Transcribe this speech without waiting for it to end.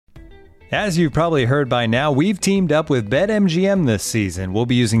As you've probably heard by now, we've teamed up with BetMGM this season. We'll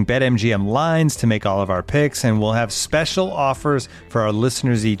be using BetMGM lines to make all of our picks, and we'll have special offers for our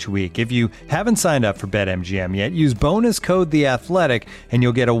listeners each week. If you haven't signed up for BetMGM yet, use bonus code The Athletic, and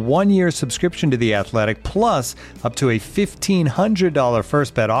you'll get a 1-year subscription to The Athletic, plus up to a $1,500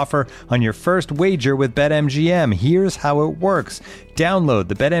 first bet offer on your first wager with BetMGM. Here's how it works. Download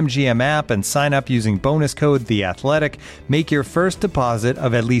the BetMGM app and sign up using bonus code The Athletic. Make your first deposit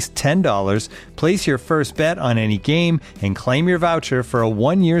of at least $10. Place your first bet on any game and claim your voucher for a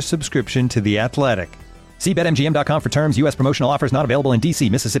 1-year subscription to The Athletic. See BetMGM.com for terms. U.S. promotional offers not available in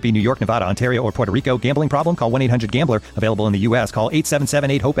D.C., Mississippi, New York, Nevada, Ontario, or Puerto Rico. Gambling problem? Call 1-800-GAMBLER. Available in the U.S. Call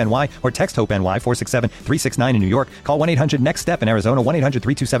 877-8-HOPE-NY or text HOPE-NY 467-369 in New York. Call 1-800-NEXT-STEP in Arizona.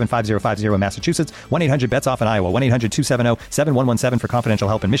 1-800-327-5050 in Massachusetts. 1-800-BETS-OFF in Iowa. 1-800-270-7117 for confidential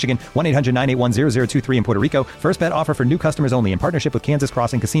help in Michigan. 1-800-981-0023 in Puerto Rico. First bet offer for new customers only in partnership with Kansas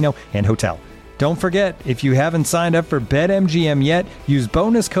Crossing Casino and Hotel. Don't forget, if you haven't signed up for BetMGM yet, use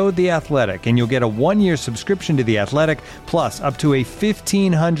bonus code The Athletic, and you'll get a 1-year subscription to The Athletic, plus up to a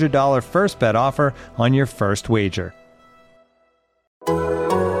 $1,500 first bet offer on your first wager.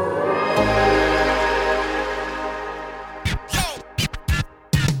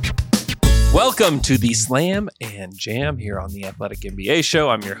 Welcome to the Slam and Jam here on the Athletic NBA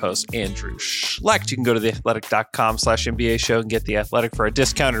Show. I'm your host, Andrew Schlecht. You can go to theathletic.com/NBA Show and get The Athletic for a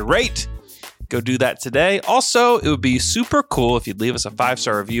discounted rate. Go do that today. Also, it would be super cool if you'd leave us a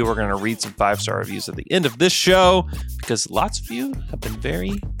 5-star review. We're going to read some 5-star reviews at the end of this show because lots of you have been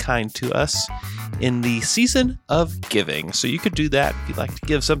very kind to us in the season of giving. So you could do that. If you'd like to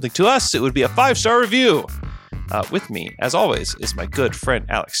give something to us, it would be a 5-star review. With me, as always, is my good friend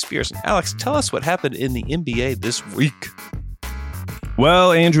Alex Spears. And Alex, tell us what happened in the NBA this week.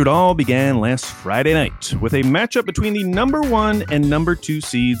 Well, Andrew, it all began last Friday night with a matchup between the number 1 and number 2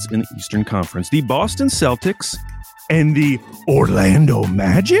 seeds in the Eastern Conference, the Boston Celtics and the Orlando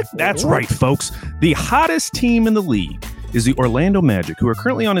Magic. That's right, folks. The hottest team in the league is the Orlando Magic, who are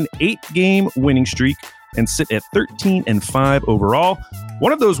currently on an 8-game winning streak and sit at 13-5 overall.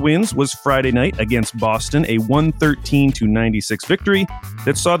 One of those wins was Friday night against Boston, a 113-96 victory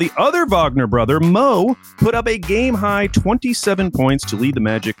that saw the other Wagner brother, Mo, put up a game-high 27 points to lead the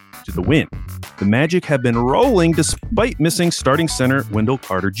Magic to the win. The Magic have been rolling despite missing starting center Wendell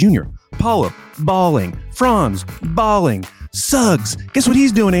Carter Jr. Paolo, balling. Franz, balling. Suggs, guess what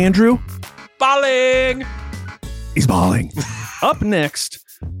he's doing, Andrew? Balling! He's balling. Up next,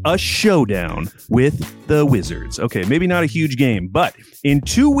 a showdown with the Wizards. Okay, maybe not a huge game, but in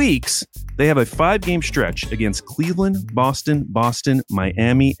 2 weeks, they have a 5-game stretch against Cleveland, Boston,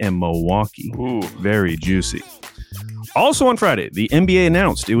 Miami, and Milwaukee. Ooh, very juicy. Also on Friday, the NBA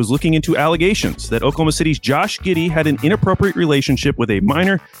announced it was looking into allegations that Oklahoma City's Josh Giddey had an inappropriate relationship with a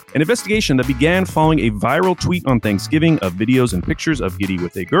minor, an investigation that began following a viral tweet on Thanksgiving of videos and pictures of Giddey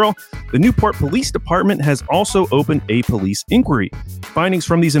with a girl. The Newport Police Department has also opened a police inquiry. Findings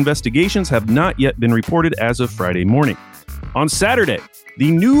from these investigations have not yet been reported as of Friday morning. On Saturday, the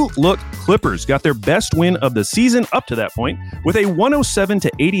new look Clippers got their best win of the season up to that point with a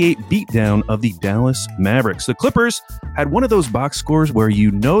 107-88 beatdown of the Dallas Mavericks. The Clippers had one of those box scores where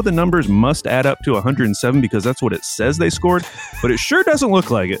you know the numbers must add up to 107 because that's what it says they scored, but it sure doesn't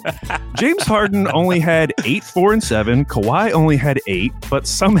look like it. James Harden only had 8, 4, and 7. Kawhi only had 8, but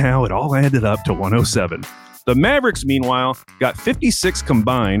somehow it all added up to 107. The Mavericks, meanwhile, got 56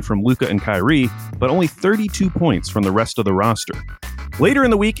 combined from Luka and Kyrie, but only 32 points from the rest of the roster. Later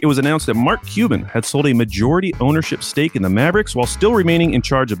in the week, it was announced that Mark Cuban had sold a majority ownership stake in the Mavericks while still remaining in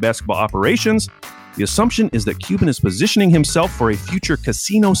charge of basketball operations. The assumption is that Cuban is positioning himself for a future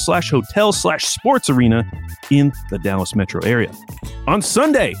casino/hotel/sports arena in the Dallas metro area. On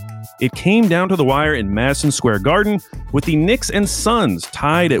Sunday, it came down to the wire in Madison Square Garden with the Knicks and Suns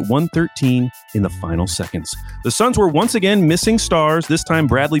tied at 113 in the final seconds. The Suns were once again missing stars, this time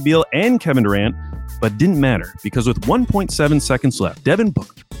Bradley Beal and Kevin Durant, but didn't matter because with 1.7 seconds left, Devin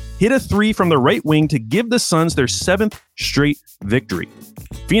Booker hit a 3 from the right wing to give the Suns their 7th straight victory.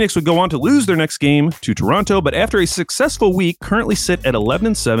 Phoenix would go on to lose their next game to Toronto, but after a successful week, currently sit at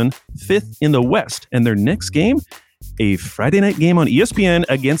 11-7, 5th in the West, and their next game, a Friday night game on ESPN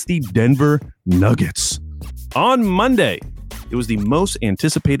against the Denver Nuggets. On Monday, it was the most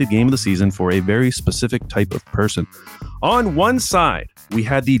anticipated game of the season for a very specific type of person. On one side, we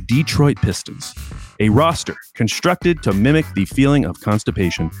had the Detroit Pistons, a roster constructed to mimic the feeling of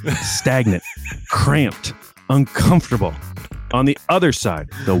constipation, stagnant, cramped, uncomfortable. On the other side,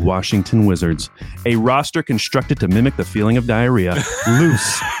 the Washington Wizards, a roster constructed to mimic the feeling of diarrhea,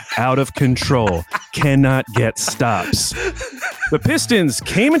 loose, out of control, cannot get stops. The Pistons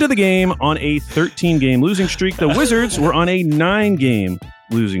came into the game on a 13-game losing streak. The Wizards were on a 9-game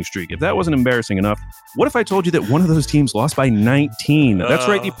losing streak. If that wasn't embarrassing enough, what if I told you that one of those teams lost by 19? That's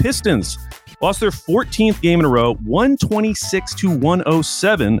right, the Pistons lost their 14th game in a row,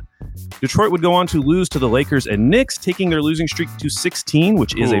 126-107. Detroit would go on to lose to the Lakers and Knicks, taking their losing streak to 16,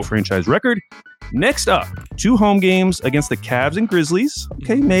 which is a franchise record. Next up, 2 home games against the Cavs and Grizzlies.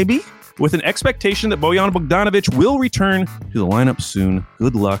 Okay, maybe. With an expectation that Bojan Bogdanovic will return to the lineup soon.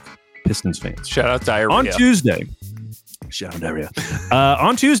 Good luck, Pistons fans. Shout out Diarrhea. On Tuesday, shout out Diarrhea.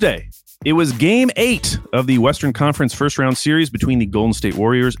 On Tuesday, it was Game 8 of the Western Conference first-round series between the Golden State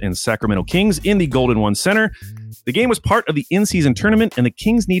Warriors and Sacramento Kings in the Golden One Center. The game was part of the in-season tournament, and the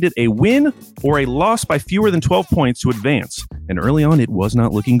Kings needed a win or a loss by fewer than 12 points to advance. And early on, it was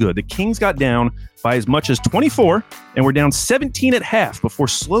not looking good. The Kings got down by as much as 24 and were down 17 at half before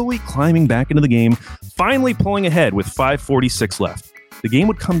slowly climbing back into the game, finally pulling ahead with 5:46 left. The game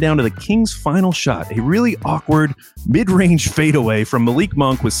would come down to the Kings' final shot, a really awkward mid-range fadeaway from Malik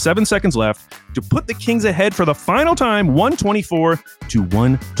Monk with 7 seconds left to put the Kings ahead for the final time,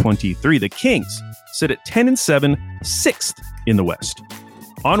 124-123. The Kings sit at 10-7, 6th in the West.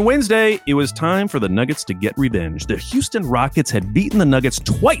 On Wednesday, it was time for the Nuggets to get revenge. The Houston Rockets had beaten the Nuggets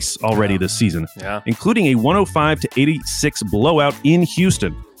twice already this season, including a 105-86 blowout in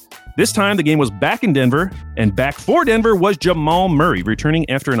Houston. This time, the game was back in Denver, and back for Denver was Jamal Murray, returning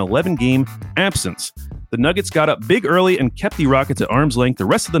after an 11-game absence. The Nuggets got up big early and kept the Rockets at arm's length the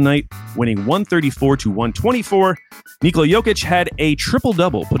rest of the night, winning 134-124. Nikola Jokic had a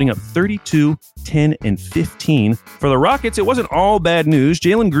triple-double, putting up 32, 10, and 15. For the Rockets, it wasn't all bad news.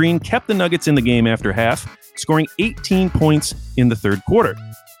 Jalen Green kept the Nuggets in the game after half, scoring 18 points in the third quarter.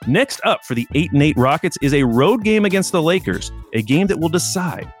 Next up for the 8-8 Rockets is a road game against the Lakers, a game that will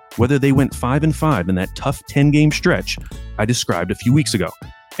decide whether they went 5-5 in that tough 10-game stretch I described a few weeks ago.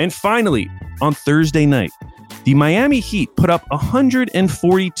 And finally, on Thursday night, the Miami Heat put up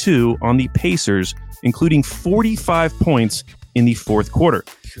 142 on the Pacers, including 45 points in the fourth quarter.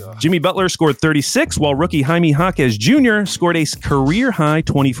 Jimmy Butler scored 36, while rookie Jaime Jaquez Jr. scored a career-high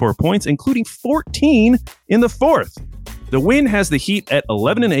 24 points, including 14 in the fourth. The win has the Heat at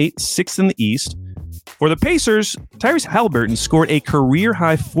 11-8, 6th in the East. For the Pacers, Tyrese Haliburton scored a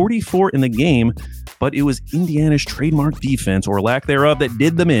career-high 44 in the game, but it was Indiana's trademark defense, or lack thereof, that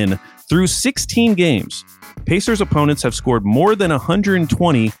did them in. Through 16 games, Pacers opponents have scored more than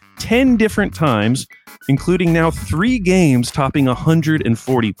 120 10 different times, including now 3 games topping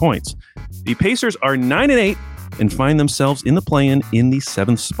 140 points. The Pacers are 9-8 and find themselves in the play-in in the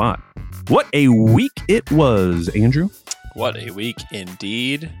 7th spot. What a week it was, Andrew. What a week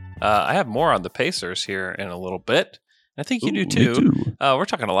indeed. I have more on the Pacers here in a little bit. I think you do too. Me too. We're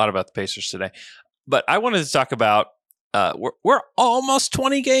talking a lot about the Pacers today. But I wanted to talk about, we're almost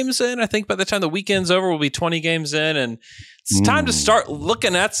 20 games in. I think by the time the weekend's over, we'll be 20 games in. And it's time to start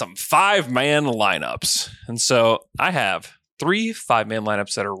looking at some 5-man lineups. And so I have 3 5-man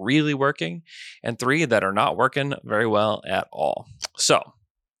lineups that are really working and 3 that are not working very well at all. So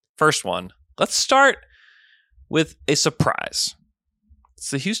first one, let's start with a surprise. It's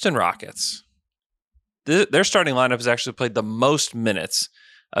the Houston Rockets. Their starting lineup has actually played the most minutes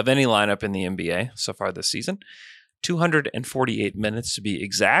of any lineup in the NBA so far this season. 248 minutes to be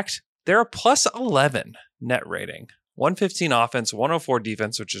exact. They're a plus 11 net rating. 115 offense, 104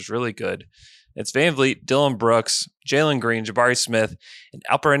 defense, which is really good. It's Van Vliet, Dylan Brooks, Jalen Green, Jabari Smith, and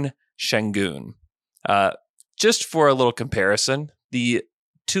Alperen Şengün. Just for a little comparison, the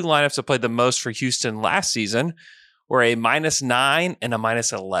 2 lineups that played the most for Houston last season were a -9 and a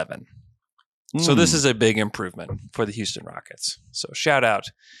 -11. So this is a big improvement for the Houston Rockets. So shout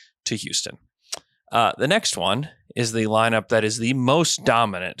out to Houston. The next one is the lineup that is the most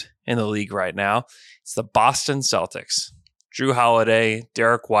dominant in the league right now. It's the Boston Celtics. Drew Holiday,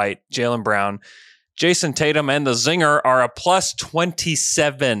 Derek White, Jaylen Brown, Jason Tatum, and the Zinger are a plus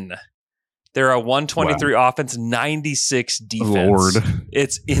 27. They're a 123 offense, 96 defense. Lord.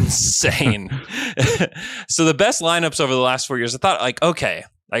 It's insane. So the best lineups over the last 4 years, I thought, okay,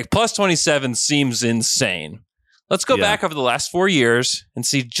 plus 27 seems insane. Let's go back over the last 4 years and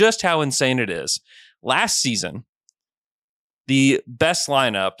see just how insane it is. Last season, the best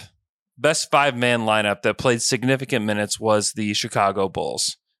 5-man lineup that played significant minutes was the Chicago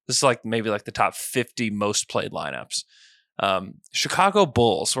Bulls. This is maybe the top 50 most played lineups. Chicago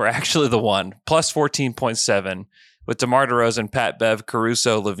Bulls were actually the one, plus 14.7, with DeMar DeRozan, Pat Bev,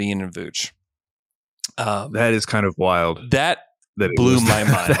 Caruso, LaVine, and Vooch. That is kind of wild. That blew my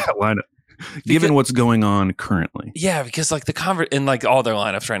mind. That lineup. given what's going on currently. Yeah, because like and like all their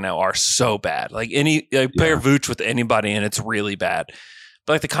lineups right now are so bad. Like pair Vooch with anybody and it's really bad.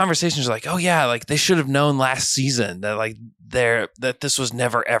 But like the conversations are like, oh yeah, like they should have known last season that like that this was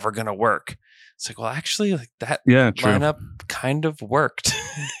never ever going to work. It's like, well, actually, like that lineup kind of worked,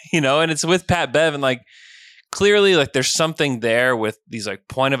 and it's with Pat Bev, and like clearly, like there's something there with these like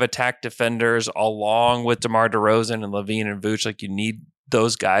point of attack defenders, along with DeMar DeRozan and Levine and Vooch. Like you need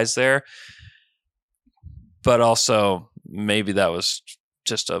those guys there, but also maybe that was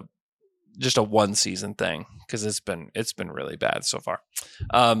just a one season thing because it's been really bad so far.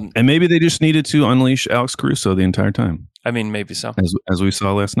 And maybe they just needed to unleash Alex Caruso the entire time. I mean, maybe so, as we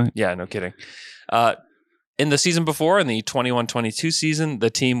saw last night. Yeah, no kidding. In the season before, in the 21-22 season, the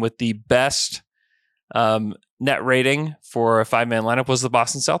team with the best net rating for a 5-man lineup was the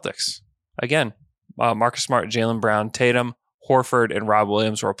Boston Celtics. Again, Marcus Smart, Jaylen Brown, Tatum, Horford, and Rob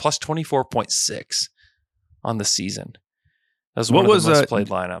Williams were plus 24.6 on the season. That was one of the most played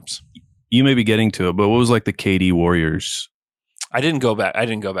lineups. You may be getting to it, but what was like the KD Warriors? I didn't go back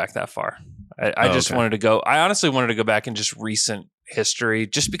that far. I just wanted to go. I honestly wanted to go back in just recent history,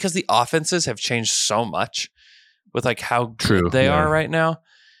 just because the offenses have changed so much with like how good they are right now,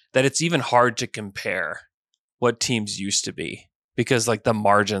 that it's even hard to compare what teams used to be because like the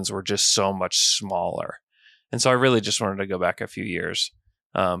margins were just so much smaller. And so I really just wanted to go back a few years.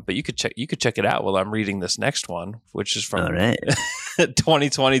 But you could check it out while I'm reading this next one, which is from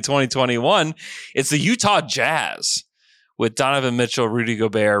 2020-2021. It's the Utah Jazz with Donovan Mitchell, Rudy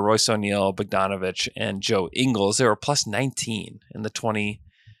Gobert, Royce O'Neal, Bogdanovich, and Joe Ingles. They were plus 19 in the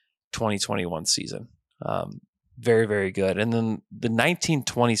 2020-21 season. Very, very good. And then the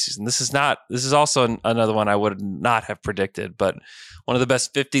 1920 season, this is also another one I would not have predicted, but one of the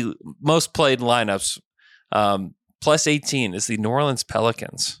best 50 most played lineups. Plus 18 is the New Orleans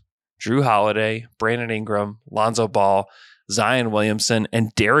Pelicans. Drew Holiday, Brandon Ingram, Lonzo Ball, Zion Williamson,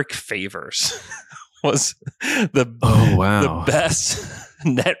 and Derek Favors was the best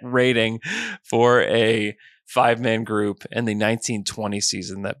net rating for a 5-man group in the 1920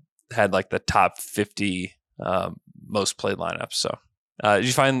 season that had like the top 50 most played lineups. So did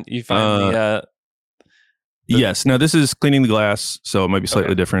you find the yes. Now this is Cleaning the Glass, so it might be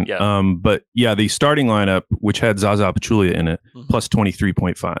slightly different. Yeah. But yeah, the starting lineup, which had Zaza Pachulia in it, plus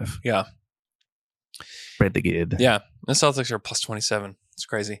 23.5. Yeah. Pretty good. Yeah. The Celtics are plus 27. It's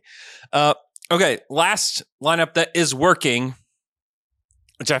crazy. Okay. Last lineup that is working,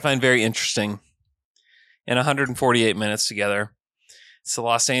 which I find very interesting, in 148 minutes together. It's the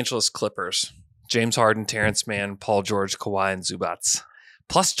Los Angeles Clippers. James Harden, Terrence Mann, Paul George, Kawhi, and Zubats.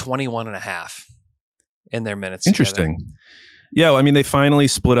 Plus 21.5 in their minutes. Interesting. Together. Yeah, well, I mean, they finally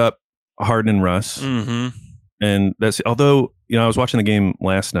split up Harden and Russ. Mm-hmm. And that's, although, I was watching the game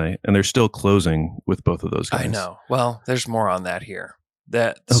last night and they're still closing with both of those guys. I know. Well, there's more on that here.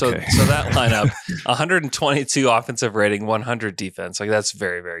 So that lineup, 122 offensive rating, 100 defense. Like that's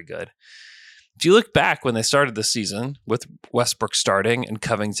very, very good. If you look back when they started the season with Westbrook starting and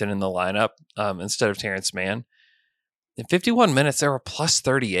Covington in the lineup instead of Terrence Mann, in 51 minutes, they were plus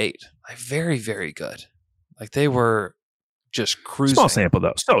 38. Like very, very good. Like they were just cruising. Small sample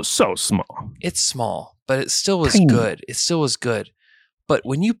though. So small. It's small, but it still was good. It still was good. But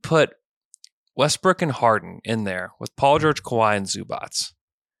when you put Westbrook and Harden in there with Paul George, Kawhi, and Zubats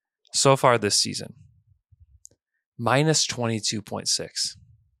so far this season, minus 22.6.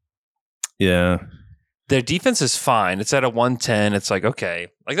 Yeah. Their defense is fine. It's at a 110. It's like, okay,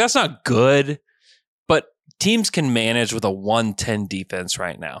 like that's not good, but teams can manage with a 110 defense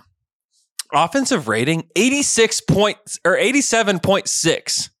right now. Offensive rating,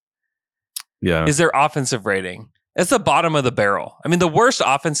 87.6. Yeah. Is their offensive rating. It's the bottom of the barrel. I mean, the worst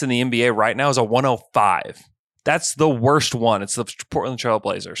offense in the NBA right now is a 105. That's the worst one. It's the Portland Trail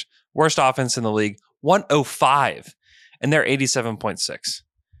Blazers. Worst offense in the league, 105. And they're 87.6.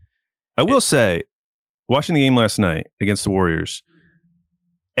 I will say, watching the game last night against the Warriors,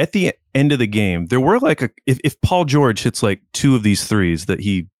 at the end of the game, there were like if Paul George hits like 2 of these threes that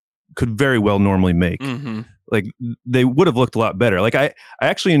he could very well normally make, like they would have looked a lot better. Like I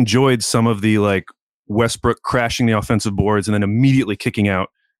actually enjoyed some of the like Westbrook crashing the offensive boards and then immediately kicking out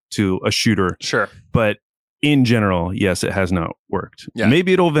to a shooter. Sure. But in general, yes, it has not worked. Yeah.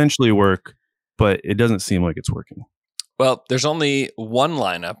 Maybe it'll eventually work, but it doesn't seem like it's working. Well, there's only one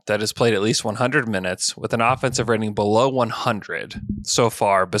lineup that has played at least 100 minutes with an offensive rating below 100 so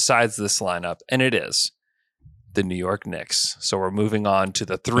far besides this lineup, and it is the New York Knicks. So we're moving on to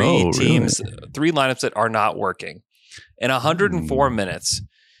the three lineups that are not working. In 104 minutes,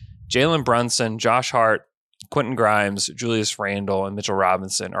 Jalen Brunson, Josh Hart, Quentin Grimes, Julius Randle, and Mitchell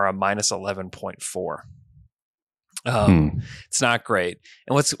Robinson are a minus 11.4. It's not great.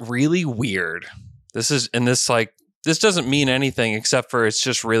 And what's really weird, this doesn't mean anything except for it's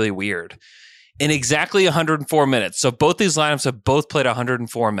just really weird. In exactly 104 minutes, so both these lineups have both played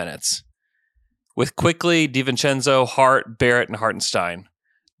 104 minutes. With Quickly, DiVincenzo, Hart, Barrett, and Hartenstein,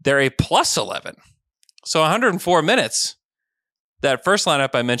 they're a plus 11. So 104 minutes. That first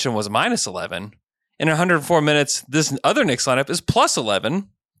lineup I mentioned was minus 11. In 104 minutes, this other Knicks lineup is plus 11.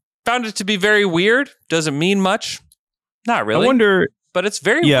 Found it to be very weird. Doesn't mean much. Not really. I wonder, but it's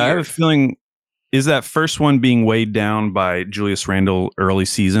very weird. I have a feeling, is that first one being weighed down by Julius Randle early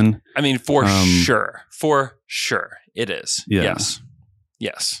season? I mean, for sure. For sure. It is. Yeah.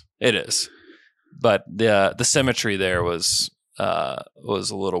 Yes, it is. But the symmetry there was a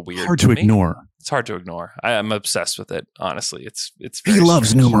little weird. Hard to ignore. It's hard to ignore. I'm obsessed with it. Honestly, it's. He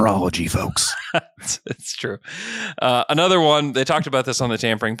loves numerology, folks. It's true. Another one. They talked about this on the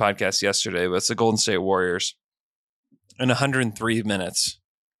Tampering podcast yesterday. But it's the Golden State Warriors. In 103 minutes,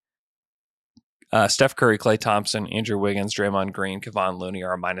 Steph Curry, Klay Thompson, Andrew Wiggins, Draymond Green, Kevon Looney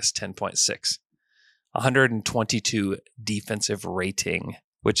are a minus 10.6. 122 defensive rating,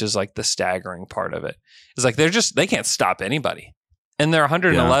 which is like the staggering part of it. It's like they can't stop anybody. And they're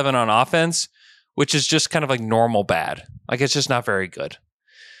 111 on offense, which is just kind of like normal bad. Like it's just not very good.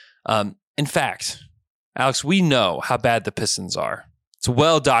 In fact, Alex, we know how bad the Pistons are. It's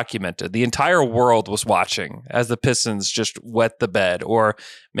well documented. The entire world was watching as the Pistons just wet the bed, or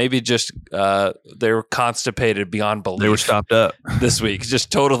maybe just they were constipated beyond belief. They were stopped up this week,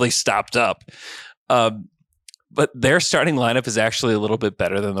 just totally stopped up. But their starting lineup is actually a little bit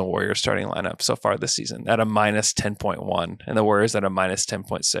better than the Warriors starting lineup so far this season at a minus 10.1 and the Warriors at a minus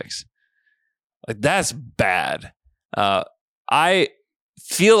 10.6. Like that's bad. I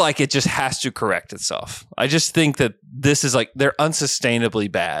feel like it just has to correct itself. I just think that this is like they're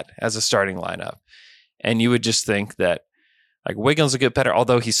unsustainably bad as a starting lineup. And you would just think that like Wiggins will get better,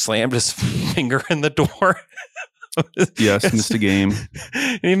 although he slammed his finger in the door. Yes, missed a game.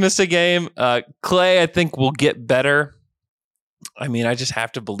 He missed a game. Klay, I think, will get better. I mean, I just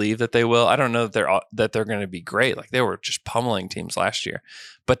have to believe that they will. I don't know that they're going to be great. Like they were just pummeling teams last year.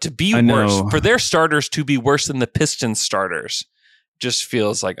 But to be worse, for their starters to be worse than the Pistons starters just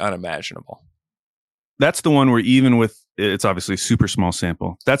feels like unimaginable. That's the one where even with, it's obviously a super small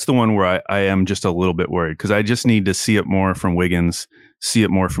sample. That's the one where I am just a little bit worried because I just need to see it more from Wiggins, see it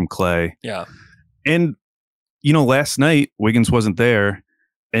more from Klay. Yeah. And last night Wiggins wasn't there,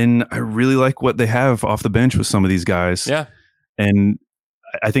 and I really like what they have off the bench with some of these guys. Yeah, and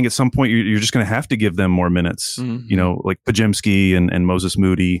I think at some point you're just going to have to give them more minutes. Mm-hmm. Like Podziemski and Moses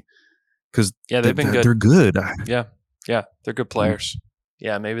Moody, because they've been good. They're good. Yeah, they're good players.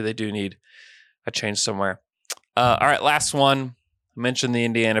 Yeah, maybe they do need a change somewhere. All right, last one. I mentioned the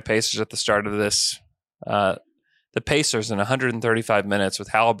Indiana Pacers at the start of this. The Pacers in 135 minutes with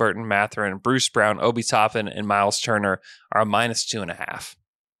Halliburton, Mathurin, Bruce Brown, Obi Toppin, and Miles Turner are a minus 2.5.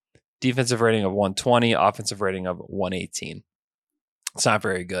 Defensive rating of 120, offensive rating of 118. It's not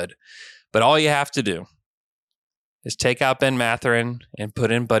very good. But all you have to do is take out Ben Mathurin and put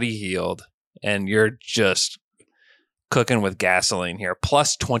in Buddy Hield, and you're just cooking with gasoline here.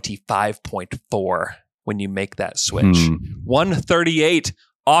 Plus 25.4 when you make that switch. 138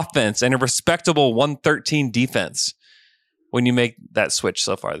 offense and a respectable 113 defense when you make that switch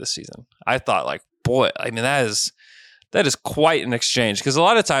so far this season. I thought that is quite an exchange, because a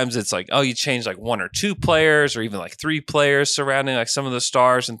lot of times it's like, oh, you change like one or two players or even like three players surrounding like some of the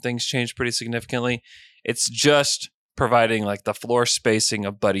stars and things change pretty significantly. It's just providing like the floor spacing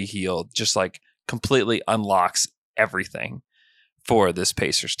of Buddy Hield just like completely unlocks everything for this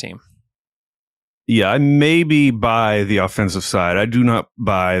Pacers team. Yeah, I maybe buy the offensive side. I do not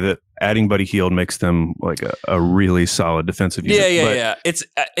buy that adding Buddy Hield makes them like a really solid defensive unit. Yeah.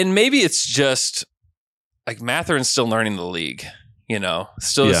 And maybe it's just like Mathurin's still learning the league,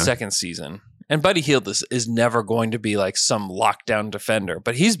 still his second season. And Buddy Hield is never going to be like some lockdown defender,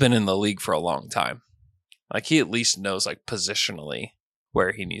 but he's been in the league for a long time. Like he at least knows like positionally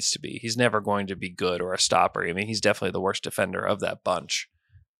where he needs to be. He's never going to be good or a stopper. I mean, he's definitely the worst defender of that bunch,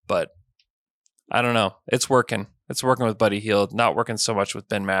 but I don't know. It's working. It's working with Buddy Hield, not working so much with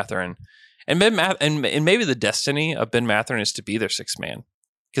Ben Mathurin. And maybe the destiny of Ben Mathurin is to be their sixth man,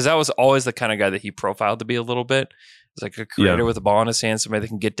 because that was always the kind of guy that he profiled to be a little bit. It's like a creator with the ball in his hand, somebody that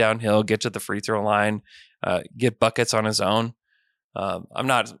can get downhill, get to the free throw line, get buckets on his own. I'm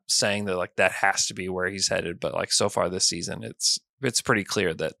not saying that like that has to be where he's headed, but like so far this season, it's pretty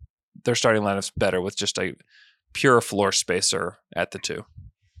clear that their starting lineup's better with just a pure floor spacer at the two.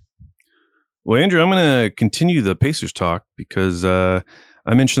 Well, Andrew, I'm going to continue the Pacers talk because I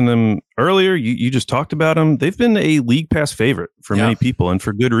mentioned them earlier. You just talked about them. They've been a league pass favorite for many people, and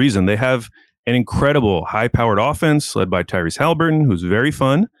for good reason. They have an incredible high-powered offense led by Tyrese Halliburton, who's very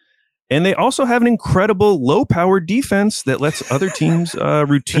fun. And they also have an incredible low-powered defense that lets other teams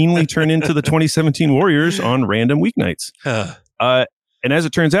routinely turn into the 2017 Warriors on random weeknights. And as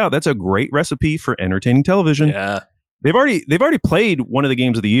it turns out, that's a great recipe for entertaining television. Yeah. They've already played one of the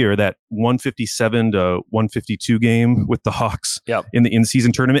games of the year, that 157 to 152 game with the Hawks in the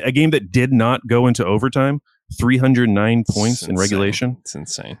in-season tournament, a game that did not go into overtime, 309 points in regulation. It's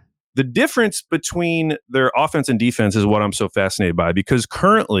insane. The difference between their offense and defense is what I'm so fascinated by, because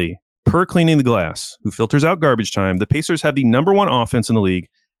currently, per Cleaning the Glass, who filters out garbage time, the Pacers have the number 1 offense in the league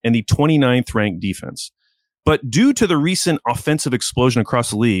and the 29th ranked defense. But due to the recent offensive explosion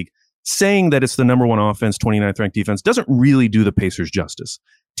across the league, saying that it's the number 1 offense, 29th ranked defense doesn't really do the Pacers justice.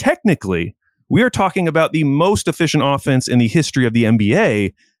 Technically, we are talking about the most efficient offense in the history of the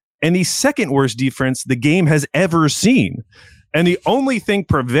NBA and the second worst defense the game has ever seen. And the only thing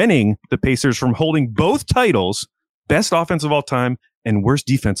preventing the Pacers from holding both titles, best offense of all time and worst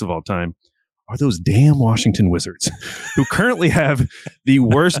defense of all time, are those damn Washington Wizards, who currently have the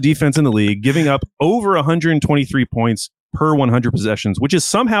worst defense in the league, giving up over 123 points per 100 possessions, which is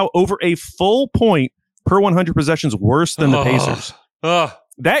somehow over a full point per 100 possessions worse than the Pacers.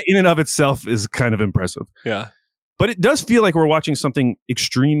 That in and of itself is kind of impressive. Yeah. But it does feel like we're watching something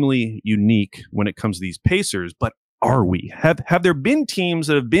extremely unique when it comes to these Pacers. But are we? Have there been teams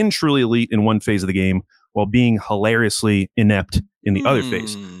that have been truly elite in one phase of the game while being hilariously inept in the other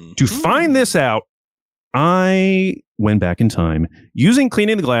phase? To find this out, I went back in time. Using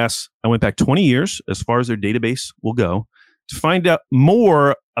Cleaning the Glass, I went back 20 years as far as their database will go to find out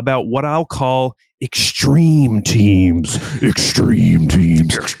more about what I'll call extreme teams. Extreme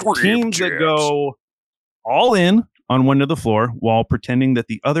teams. Teams that go all in on one end of the floor while pretending that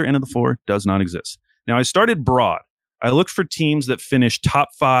the other end of the floor does not exist. Now, I started broad. I looked for teams that finished top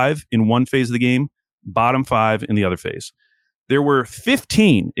 5 in one phase of the game, bottom 5 in the other phase. There were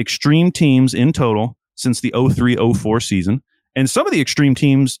 15 extreme teams in total since the 03-04 season. And some of the extreme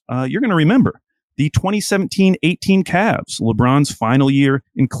teams you're going to remember. The 2017-18 Cavs, LeBron's final year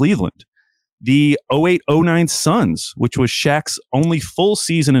in Cleveland. The 08-09 Suns, which was Shaq's only full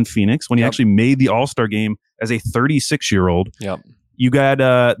season in Phoenix when he actually made the All-Star game as a 36-year-old. Yep. You got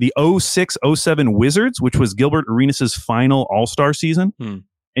the 06-07 Wizards, which was Gilbert Arenas' final All-Star season. And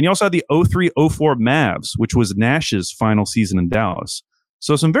you also had the 03-04 Mavs, which was Nash's final season in Dallas.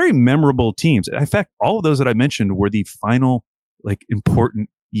 So some very memorable teams. In fact, all of those that I mentioned were the final, important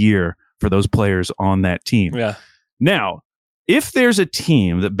year for those players on that team. Yeah. Now, if there's a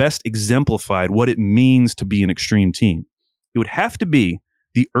team that best exemplified what it means to be an extreme team, it would have to be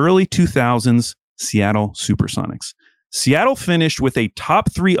the early 2000s Seattle Supersonics. Seattle finished with a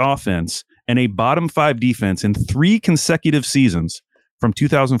top 3 offense and a bottom 5 defense in 3 consecutive seasons from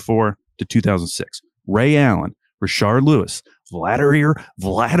 2004 to 2006. Ray Allen, Rashard Lewis, Vladimir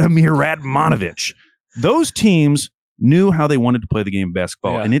Radmanovich. Those teams knew how they wanted to play the game of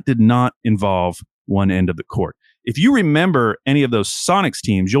basketball, and it did not involve one end of the court. If you remember any of those Sonics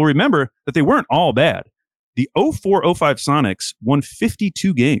teams, you'll remember that they weren't all bad. The 04-05 Sonics won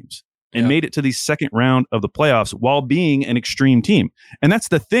 52 games and made it to the second round of the playoffs while being an extreme team. And that's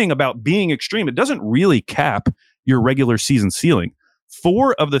the thing about being extreme. It doesn't really cap your regular season ceiling.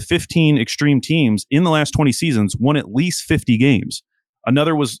 4 of the 15 extreme teams in the last 20 seasons won at least 50 games.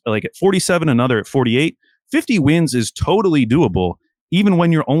 Another was at 47, another at 48. 50 wins is totally doable, even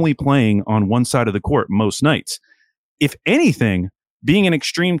when you're only playing on one side of the court most nights. If anything, being an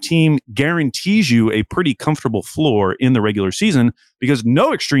extreme team guarantees you a pretty comfortable floor in the regular season because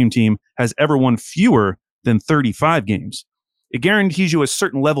no extreme team has ever won fewer than 35 games. It guarantees you a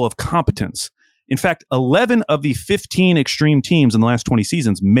certain level of competence. In fact, 11 of the 15 extreme teams in the last 20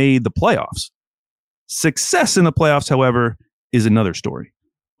 seasons made the playoffs. Success in the playoffs, however, is another story.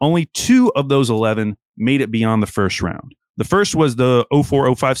 Only 2 of those 11 made it beyond the first round. The first was the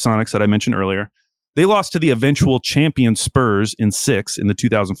 04-05 Sonics that I mentioned earlier. They lost to the eventual champion Spurs in 6 in the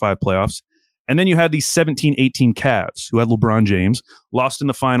 2005 playoffs. And then you had the 17-18 Cavs, who had LeBron James, lost in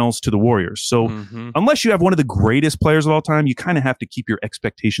the finals to the Warriors. So unless you have one of the greatest players of all time, you kind of have to keep your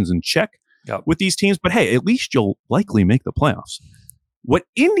expectations in check with these teams. But hey, at least you'll likely make the playoffs. What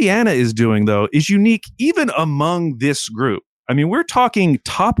Indiana is doing, though, is unique even among this group. I mean, we're talking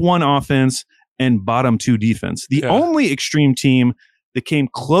top 1 offense and bottom 2 defense. The only extreme team that came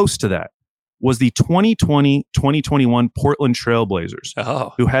close to that was the 2020-2021 Portland Trail Blazers,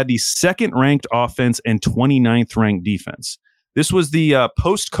 who had the second-ranked offense and 29th-ranked defense. This was the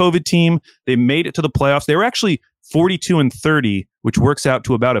post-COVID team. They made it to the playoffs. They were actually 42-30, which works out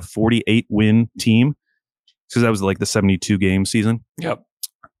to about a 48-win team, because that was like the 72-game season. Yep.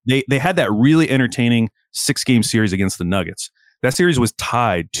 They had that really entertaining 6-game series against the Nuggets. That series was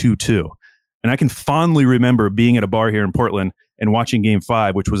tied 2-2. And I can fondly remember being at a bar here in Portland and watching Game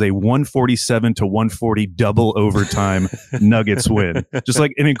 5, which was a 147-140 double overtime Nuggets win. Just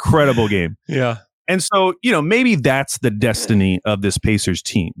like an incredible game. Yeah. And so, maybe that's the destiny of this Pacers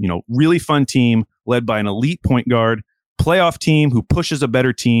team. Really fun team led by an elite point guard, playoff team who pushes a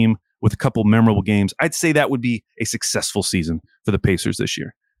better team with a couple memorable games. I'd say that would be a successful season for the Pacers this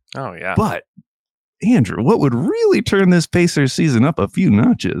year. Oh, yeah. But Andrew, what would really turn this Pacers season up a few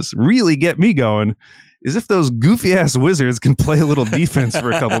notches, really get me going, is if those goofy ass Wizards can play a little defense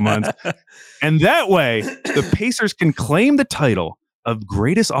for a couple months. And that way, the Pacers can claim the title of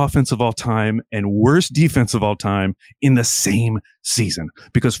greatest offense of all time and worst defense of all time in the same season.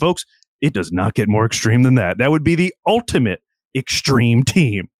 Because, folks, it does not get more extreme than that. That would be the ultimate extreme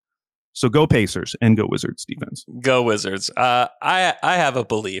team. So go Pacers and go Wizards defense. Go Wizards. I have a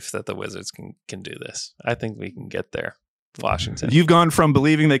belief that the Wizards can do this. I think we can get there. Washington. You've gone from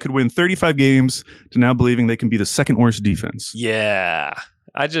believing they could win 35 games to now believing they can be the second worst defense. Yeah.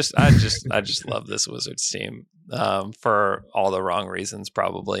 I just love this Wizards team for all the wrong reasons,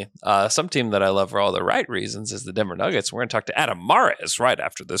 probably. Some team that I love for all the right reasons is the Denver Nuggets. We're going to talk to Adam Mares right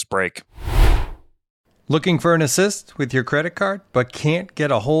after this break. Looking for an assist with your credit card, but can't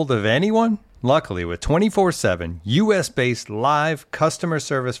get a hold of anyone? Luckily, with 24/7 U.S.-based live customer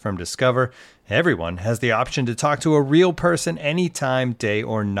service from Discover, everyone has the option to talk to a real person anytime, day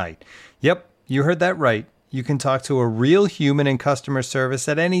or night. Yep, you heard that right. You can talk to a real human in customer service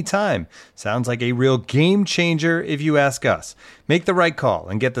at any time. Sounds like a real game changer if you ask us. Make the right call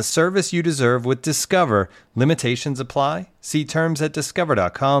and get the service you deserve with Discover. Limitations apply. See terms at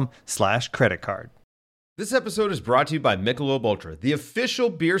discover.com/creditcard. This episode is brought to you by Michelob Ultra, the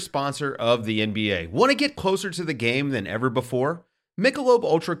official beer sponsor of the NBA. Want to get closer to the game than ever before? Michelob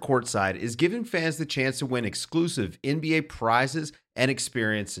Ultra Courtside is giving fans the chance to win exclusive NBA prizes and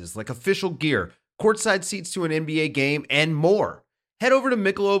experiences like official gear, courtside seats to an NBA game, and more. Head over to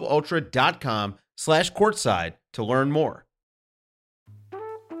MichelobUltra.com/courtside to learn more.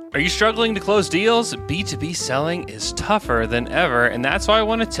 Are you struggling to close deals? B2B selling is tougher than ever, and that's why I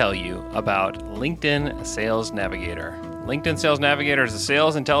want to tell you about LinkedIn Sales Navigator. LinkedIn Sales Navigator is a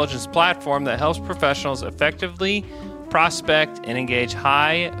sales intelligence platform that helps professionals effectively prospect and engage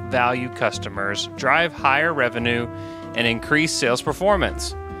high-value customers, drive higher revenue, and increase sales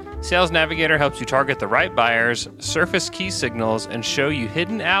performance. Sales Navigator helps you target the right buyers, surface key signals, and show you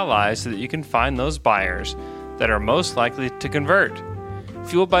hidden allies so that you can find those buyers that are most likely to convert.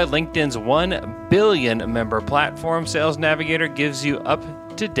 Fueled by LinkedIn's 1 billion member platform, Sales Navigator gives you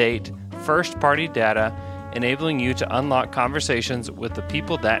up-to-date first-party data, enabling you to unlock conversations with the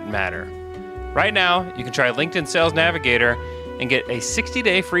people that matter. Right now, you can try LinkedIn Sales Navigator and get a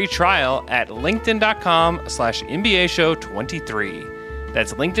 60-day free trial at linkedin.com/MBAshow23.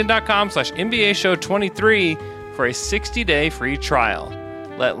 That's linkedin.com/MBAshow23 for a 60-day free trial.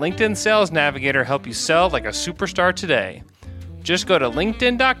 Let LinkedIn Sales Navigator help you sell like a superstar today. Just go to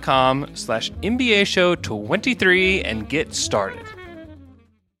linkedin.com/MBAshow23 and get started.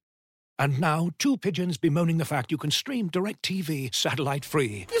 And now, two pigeons bemoaning the fact you can stream DirecTV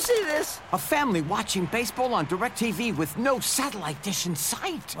satellite-free. You see this? A family watching baseball on DirecTV with no satellite dish in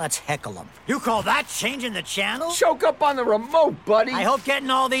sight. Let's heckle them. You call that changing the channel? Choke up on the remote, buddy. I hope getting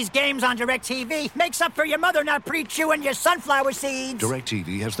all these games on DirecTV makes up for your mother not pre-chewing your sunflower seeds.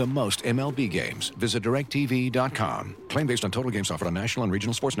 DirecTV has the most MLB games. Visit DirecTV.com. Claim based on total games offered on national and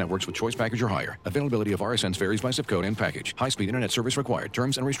regional sports networks with choice package or higher. Availability of RSNs varies by zip code and package. High-speed internet service required.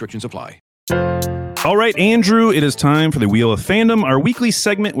 Terms and restrictions apply. All right, Andrew, it is time for the Wheel of Fandom, our weekly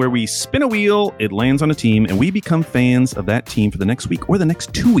segment where we spin a wheel, it lands on a team, and we become fans of that team for the next week or the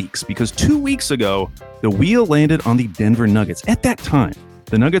next 2 weeks. Because 2 weeks ago, the wheel landed on the Denver Nuggets. At that time,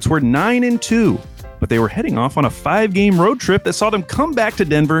 the Nuggets were 9-2, but they were heading off on a 5-game road trip that saw them come back to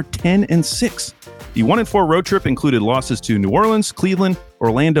Denver 10-6. The 1-4 road trip included losses to New Orleans, Cleveland,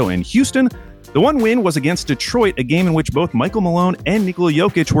 Orlando, and Houston. The one win was against Detroit, a game in which both Michael Malone and Nikola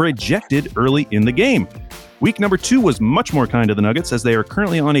Jokic were ejected early in the game. Week number 2 was much more kind to the Nuggets, as they are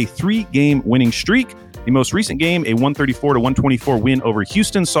currently on a 3-game winning streak. The most recent game, a 134-124 win over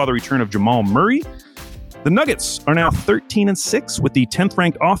Houston, saw the return of Jamal Murray. The Nuggets are now 13-6 with the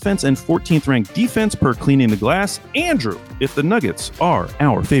 10th-ranked offense and 14th-ranked defense per Cleaning the Glass. Andrew, if the Nuggets are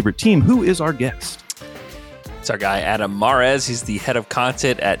our favorite team, who is our guest? It's our guy, Adam Mares. He's the head of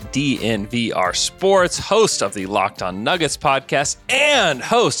content at DNVR Sports, host of the Locked On Nuggets podcast, and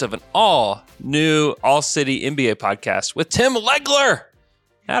host of an all-new All-City NBA podcast with Tim Legler.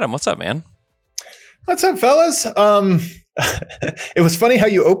 Adam, what's up, man? What's up, fellas? It was funny how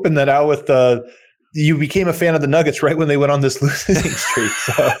you opened that out with you became a fan of the Nuggets right when they went on this losing streak.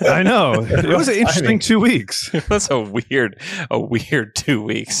 So. I know. It was an interesting 2 weeks. It was a weird 2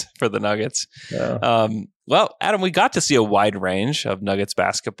 weeks for the Nuggets. Yeah. Well, Adam, we got to see a wide range of Nuggets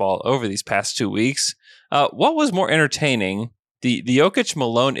basketball over these past 2 weeks. What was more entertaining, the Jokic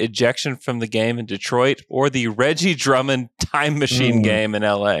Malone ejection from the game in Detroit or the Reggie Drummond time machine game in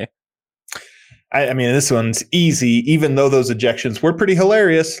LA? I mean, this one's easy, even though those ejections were pretty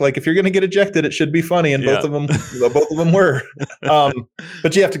hilarious. Like, if you're going to get ejected, it should be funny, and both of them were.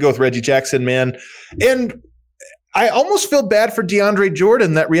 But you have to go with Reggie Jackson, man. And I almost feel bad for DeAndre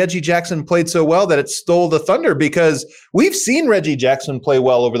Jordan that Reggie Jackson played so well that it stole the thunder, because we've seen Reggie Jackson play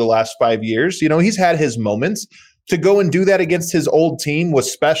well over the last 5 years. You know, he's had his moments. To go and do that against his old team was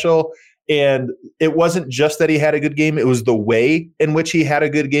special. And it wasn't just that he had a good game. It was the way in which he had a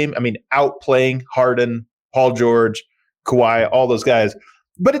good game. I mean, outplaying Harden, Paul George, Kawhi, all those guys.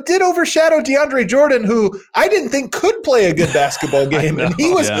 But it did overshadow DeAndre Jordan, who I didn't think could play a good basketball game. And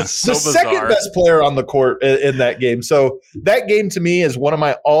he was the second best player on the court in that game. So that game to me is one of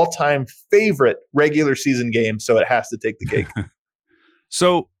my all-time favorite regular season games. So it has to take the cake.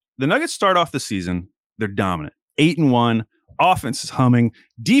 So the Nuggets start off the season. They're dominant. 8-1. Offense is humming.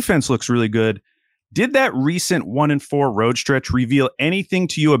 Defense looks really good. Did that recent 1-4 road stretch reveal anything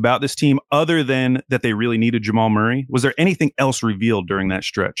to you about this team other than that they really needed Jamal Murray? Was there anything else revealed during that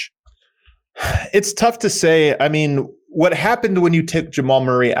stretch? It's tough to say. I mean, what happened when you took Jamal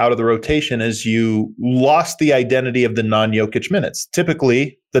Murray out of the rotation is you lost the identity of the non-Jokic minutes.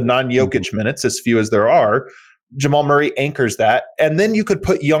 Typically, the non-Jokic minutes, as few as there are, Jamal Murray anchors that. And then you could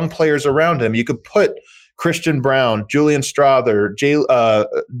put young players around him. You could put Christian Brown, Julian Strawther,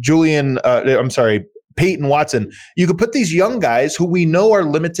 Peyton Watson. You could put these young guys who we know are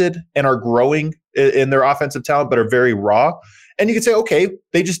limited and are growing in their offensive talent, but are very raw. And you could say, okay,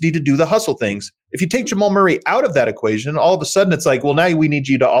 they just need to do the hustle things. If you take Jamal Murray out of that equation, all of a sudden it's like, well, now we need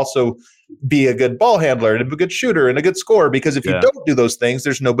you to also be a good ball handler and a good shooter and a good scorer, because if you don't do those things,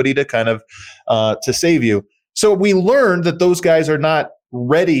 there's nobody to kind of to save you. So we learned that those guys are not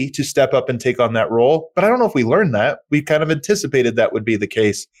ready to step up and take on that role. But I don't know if we learned that. We kind of anticipated that would be the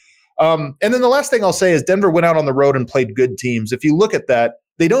case. And then the last thing I'll say is Denver went out on the road and played good teams. If you look at that,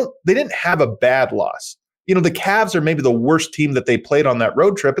 they didn't have a bad loss. You know, the Cavs are maybe the worst team that they played on that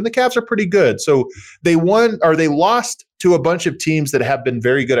road trip, and the Cavs are pretty good. So they lost to a bunch of teams that have been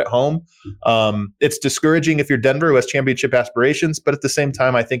very good at home. It's discouraging if you're Denver, who has championship aspirations, but at the same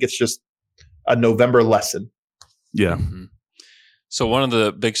time, I think it's just a November lesson. Yeah. Mm-hmm. So one of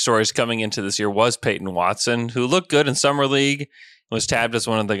the big stories coming into this year was Peyton Watson, who looked good in Summer League and was tabbed as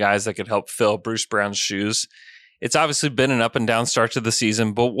one of the guys that could help fill Bruce Brown's shoes. It's obviously been an up and down start to the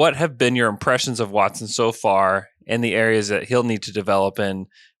season, but what have been your impressions of Watson so far and the areas that he'll need to develop in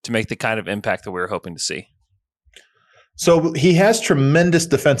to make the kind of impact that we were hoping to see? So he has tremendous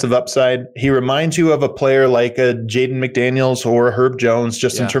defensive upside. He reminds you of a player like a Jaden McDaniels or a Herb Jones,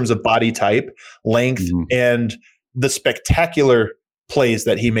 just in terms of body type, length, and the spectacular plays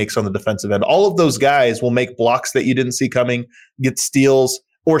that he makes on the defensive end. All of those guys will make blocks that you didn't see coming, get steals,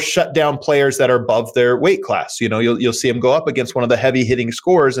 or shut down players that are above their weight class. You know, you'll see him go up against one of the heavy hitting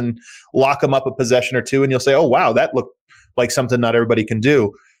scorers and lock him up a possession or two, and you'll say, oh, wow, that looked like something not everybody can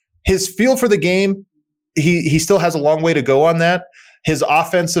do. His feel for the game, he still has a long way to go on that. His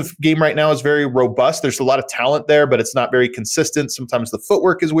offensive game right now is very robust. There's a lot of talent there, but it's not very consistent. Sometimes the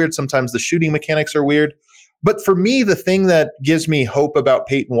footwork is weird. Sometimes the shooting mechanics are weird. But for me, the thing that gives me hope about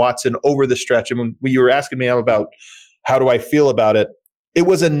Peyton Watson over the stretch, and when you were asking me about how do I feel about it, it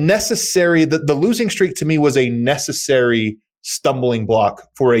was a necessary, the losing streak to me was a necessary stumbling block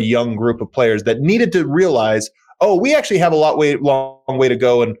for a young group of players that needed to realize, oh, we actually have a long way to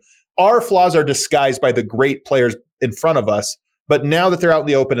go, and our flaws are disguised by the great players in front of us. But now that they're out in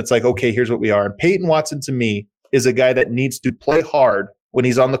the open, it's like, okay, here's what we are. And Peyton Watson, to me, is a guy that needs to play hard when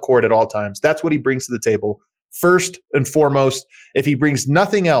he's on the court at all times. That's what he brings to the table. First and foremost, if he brings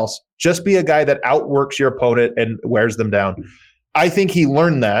nothing else, just be a guy that outworks your opponent and wears them down. I think he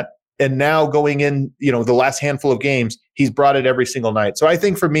learned that. And now going in, the last handful of games, he's brought it every single night. So I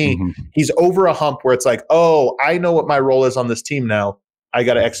think for me, he's over a hump where it's like, oh, I know what my role is on this team now. I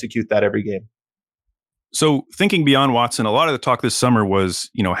got to execute that every game. So thinking beyond Watson, a lot of the talk this summer was,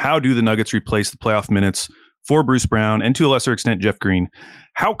 how do the Nuggets replace the playoff minutes for Bruce Brown and to a lesser extent, Jeff Green.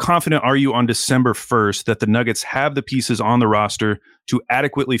 How confident are you on December 1st that the Nuggets have the pieces on the roster to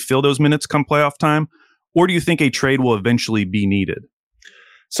adequately fill those minutes come playoff time? Or do you think a trade will eventually be needed?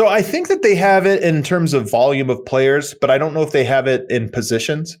 So I think that they have it in terms of volume of players, but I don't know if they have it in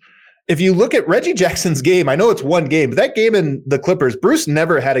positions. If you look at Reggie Jackson's game, I know it's one game, but that game in the Clippers, Bruce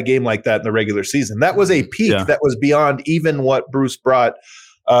never had a game like that in the regular season. That was a peak that was beyond even what Bruce brought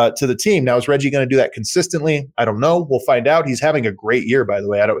to the team. Now, is Reggie going to do that consistently? I don't know. We'll find out. He's having a great year, by the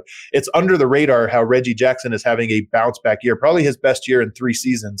way. It's under the radar how Reggie Jackson is having a bounce back year, probably his best year in 3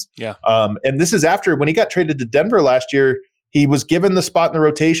 seasons. Yeah. And this is after when he got traded to Denver last year, he was given the spot in the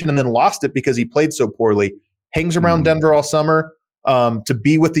rotation and then lost it because he played so poorly. Hangs around Denver all summer to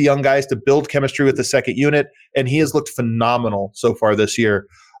be with the young guys, to build chemistry with the second unit, and he has looked phenomenal so far this year.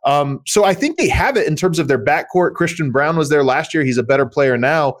 So I think they have it in terms of their backcourt. Christian Brown was there last year. He's a better player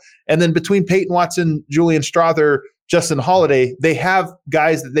now. And then between Peyton Watson, Julian Strawther, Justin Holiday, they have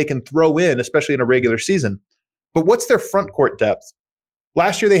guys that they can throw in, especially in a regular season. But what's their front court depth?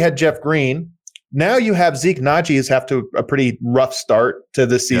 Last year they had Jeff Green. Now you have Zeke Naji has had a pretty rough start to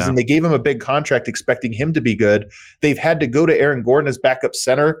this season. They gave him a big contract expecting him to be good. They've had to go to Aaron Gordon as backup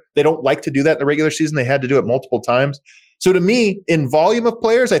center. They don't like to do that in the regular season. They had to do it multiple times. So to me, in volume of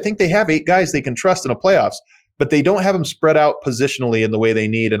players, I think they have 8 guys they can trust in a playoffs, but they don't have them spread out positionally in the way they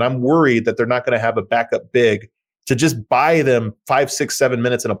need. And I'm worried that they're not going to have a backup big to just buy them 5, 6, 7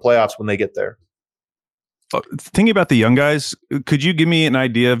 minutes in a playoffs when they get there. Thinking about the young guys, could you give me an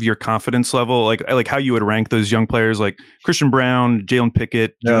idea of your confidence level, like how you would rank those young players, like Christian Brown, Jalen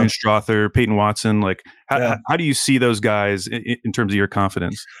Pickett, Julian Strawther, Peyton Watson? Like, how do you see those guys in terms of your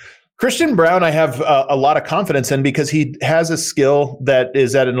confidence? Christian Brown, I have a lot of confidence in because he has a skill that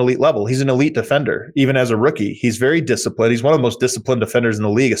is at an elite level. He's an elite defender, even as a rookie. He's very disciplined. He's one of the most disciplined defenders in the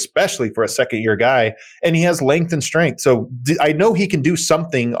league, especially for a second-year guy. And he has length and strength. So I know he can do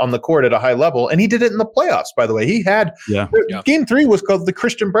something on the court at a high level. And he did it in the playoffs, by the way. He had Game 3 was called the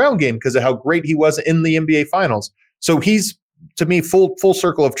Christian Brown game because of how great he was in the NBA Finals. So he's, to me, full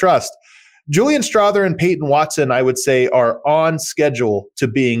circle of trust. Julian Strawther and Peyton Watson, I would say, are on schedule to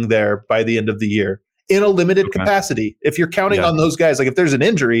being there by the end of the year in a limited capacity. If you're counting on those guys, like if there's an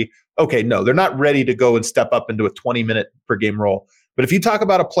injury, okay, no, they're not ready to go and step up into a 20-minute per game role. But if you talk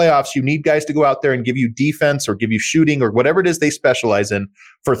about a playoffs, you need guys to go out there and give you defense or give you shooting or whatever it is they specialize in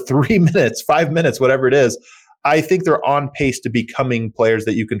for 3 minutes, 5 minutes, whatever it is. I think they're on pace to becoming players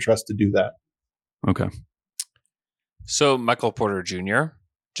that you can trust to do that. Okay. So Michael Porter Jr.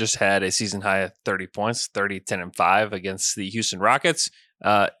 just had a season high of 30 points, 30, 10, and 5 against the Houston Rockets.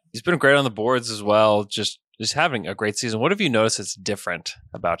 He's been great on the boards as well, just having a great season. What have you noticed that's different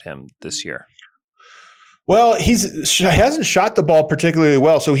about him this year? Well, he hasn't shot the ball particularly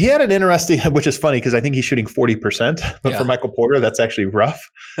well. So he had an interesting, which is funny because I think he's shooting 40%. But for Michael Porter, that's actually rough.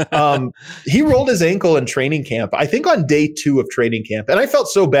 He rolled his ankle in training camp, I think on day 2 of training camp. And I felt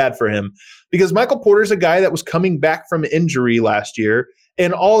so bad for him because Michael Porter's a guy that was coming back from injury last year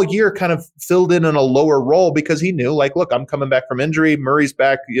and all year kind of filled in a lower role because he knew, like, look, I'm coming back from injury. Murray's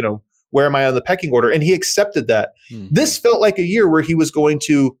back, where am I on the pecking order? And he accepted that. This felt like a year where he was going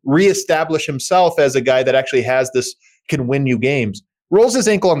to reestablish himself as a guy that actually can win you games. Rolls his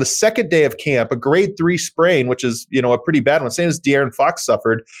ankle on the second day of camp, a grade 3 sprain, which is, a pretty bad one, same as De'Aaron Fox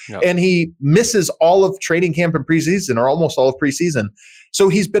suffered. And he misses all of training camp and preseason, or almost all of preseason. So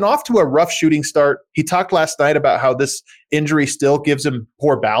he's been off to a rough shooting start. He talked last night about how this injury still gives him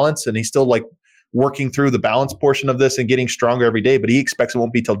poor balance, and he's still working through the balance portion of this and getting stronger every day, but he expects it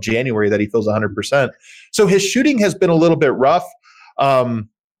won't be till January that he feels 100%. So his shooting has been a little bit rough.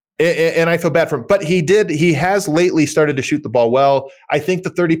 And I feel bad for him, but he has lately started to shoot the ball well. I think the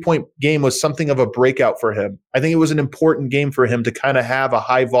 30-point game was something of a breakout for him. I think it was an important game for him to kind of have a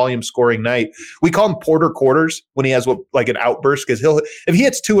high volume scoring night. We call him Porter quarters when he has an outburst, because if he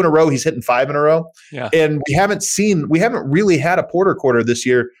hits 2 in a row, he's hitting 5 in a row. Yeah. And we haven't really had a Porter quarter this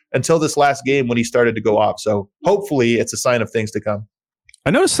year until this last game when he started to go off. So hopefully it's a sign of things to come. I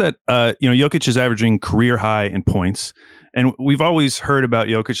noticed that, Jokic is averaging career high in points. And we've always heard about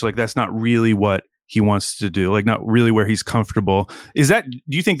Jokic, that's not really what he wants to do, not really where he's comfortable. Do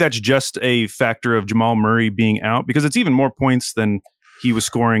you think that's just a factor of Jamal Murray being out? Because it's even more points than he was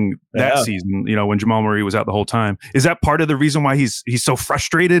scoring that season, when Jamal Murray was out the whole time. Is that part of the reason why he's so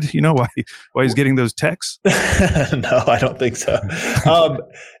frustrated, why he's getting those texts? No, I don't think so.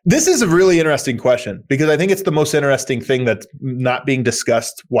 This is a really interesting question because I think it's the most interesting thing that's not being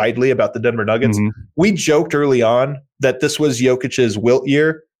discussed widely about the Denver Nuggets. Mm-hmm. We joked early on that this was Jokic's wilt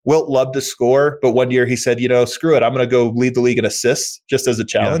year Wilt loved to score, but one year he said, screw it, I'm going to go lead the league in assists just as a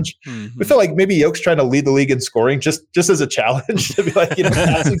challenge. Yeah. Mm-hmm. We feel like maybe Yoke's trying to lead the league in scoring just as a challenge to be like,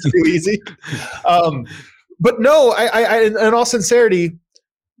 passing's too easy. But no, I in all sincerity,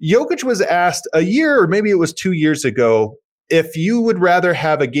 Jokic was asked a year or maybe it was 2 years ago if you would rather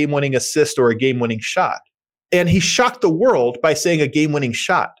have a game-winning assist or a game-winning shot. And he shocked the world by saying a game-winning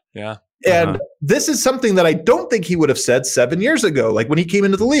shot. Yeah. And this is something that I don't think he would have said 7 years ago. Like when he came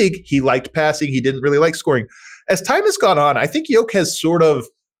into the league, he liked passing. He didn't really like scoring. As time has gone on, I think Yoke has sort of,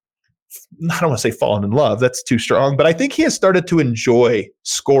 I don't want to say fallen in love. That's too strong. But I think he has started to enjoy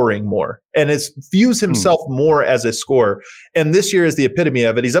scoring more and views himself more as a scorer. And this year is the epitome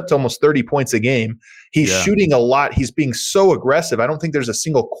of it. He's up to almost 30 points a game. He's shooting a lot. He's being so aggressive. I don't think there's a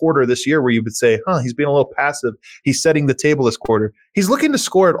single quarter this year where you would say, he's being a little passive. He's setting the table this quarter. He's looking to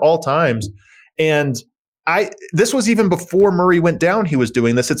score at all times. And this was even before Murray went down. He was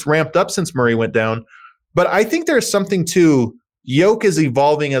doing this. It's ramped up since Murray went down. But I think there's something to Yoke is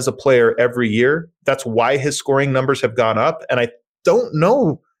evolving as a player every year. That's why his scoring numbers have gone up. And I don't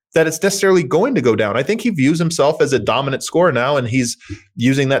know that it's necessarily going to go down. I think he views himself as a dominant scorer now, and he's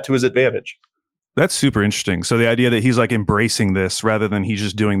using that to his advantage. That's super interesting. So the idea that he's like embracing this rather than he's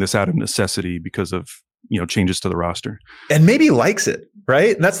just doing this out of necessity because of, changes to the roster. And maybe he likes it,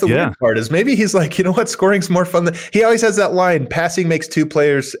 right? And that's the weird part is maybe he's like, you know what? Scoring's more fun. He always has that line, passing makes two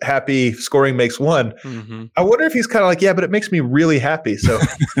players happy, scoring makes one. Mm-hmm. I wonder if he's kind of like, yeah, but it makes me really happy. So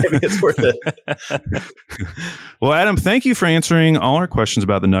maybe it's worth it. Well, Adam, thank you for answering all our questions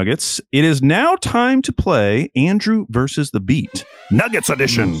about the Nuggets. It is now time to play Andrew versus the Beat, Nuggets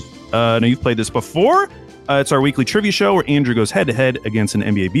edition. Now, you've played this before. It's our weekly trivia show where Andrew goes head-to-head against an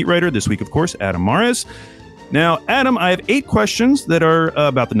NBA beat writer. This week, of course, Adam Mares. Now, Adam, I have 8 questions that are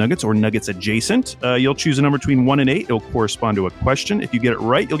about the Nuggets or Nuggets adjacent. You'll choose a number between 1 and 8. It'll correspond to a question. If you get it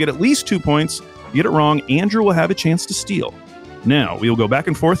right, you'll get at least 2 points. If you get it wrong, Andrew will have a chance to steal. Now, we will go back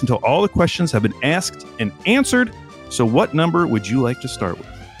and forth until all the questions have been asked and answered. So what number would you like to start with?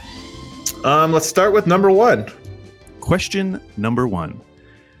 Let's start with number 1. Question number 1.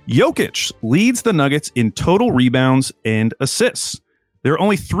 Jokic leads the Nuggets in total rebounds and assists. There are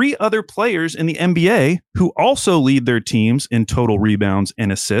only 3 other players in the NBA who also lead their teams in total rebounds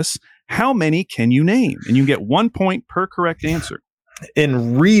and assists. How many can you name? And you get 1 point per correct answer.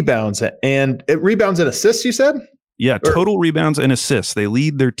 In rebounds and assists, you said? Yeah, total rebounds and assists. They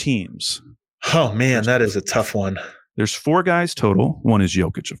lead their teams. Oh, man, that is a tough one. There's 4 guys total. One is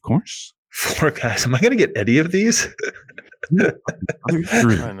Jokic, of course. 4 guys. Am I going to get any of these?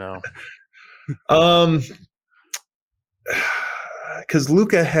 I know. Because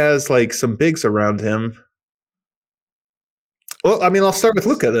Luka has like some bigs around him. Well, I mean, I'll start with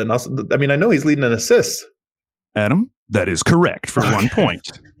Luka then. I know he's leading an assist. Adam, that is correct for 1 point.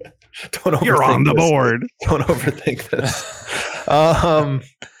 You're on the board. Don't overthink this.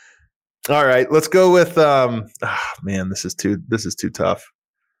 All right, let's go with. Man, this is too tough.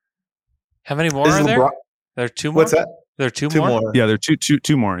 How many more are there? There are 2 more. What's that? There are two more? Yeah, there are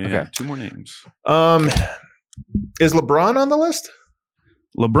two more. Yeah, okay. 2 more names. Is LeBron on the list?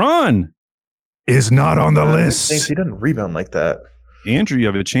 LeBron is not on the list. He doesn't rebound like that. Andrew, you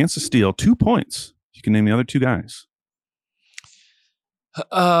have a chance to steal 2 points. You can name the other 2 guys. There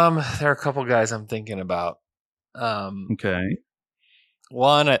are a couple guys I'm thinking about. Okay.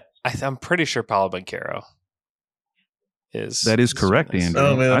 One, I'm pretty sure Paolo Banchero is. That is correct, Andrew.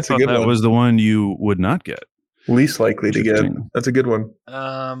 Oh, man, I thought that was the one you would not get. Least likely to get. That's a good one.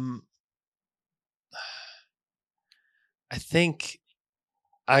 I think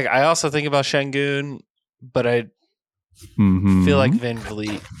I also think about Şengün, but I feel like Van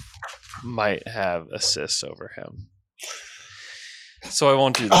Vliet might have assists over him. So I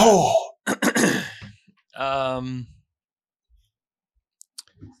won't do that. Oh.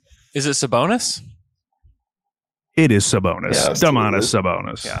 Is it Sabonis? It is Sabonis. Yeah, Domantas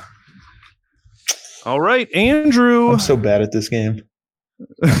Sabonis. Yeah. All right, Andrew. I'm so bad at this game.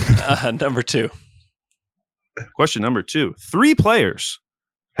 Number 2. Question number 2. 3 players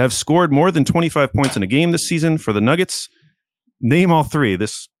have scored more than 25 points in a game this season for the Nuggets. Name all 3.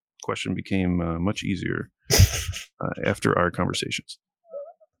 This question became much easier after our conversations.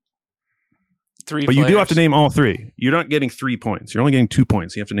 3 But players. you do have to name all 3. You're not getting 3 points. You're only getting 2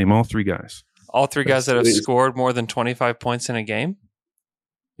 points. You have to name all 3 guys. All 3 guys that have scored more than 25 points in a game?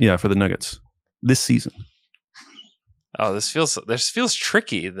 Yeah, for the Nuggets this season. Oh, this feels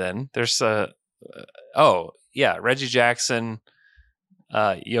tricky then. There's Reggie Jackson,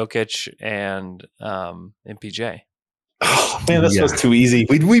 Jokic, and MPJ. Oh, man, this was too easy.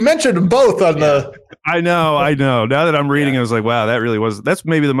 We mentioned them both on the. I know. Now that I'm reading, I was like, wow, that really was. That's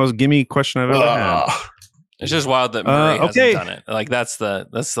maybe the most gimme question I've ever had. It's just wild that Murray hasn't done it. Like that's the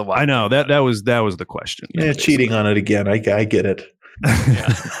wild. I know that was the question. Yeah, cheating on it again. I get it.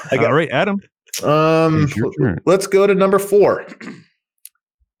 All right, Adam. Let's go to number 4.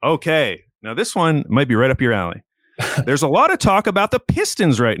 Okay, now this one might be right up your alley. There's a lot of talk about the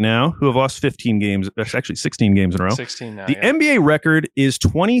Pistons right now, who have lost 15 games, actually 16 games in a row. 16 now. The NBA record is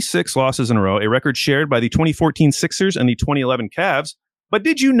 26 losses in a row, a record shared by the 2014 Sixers and the 2011 Cavs. But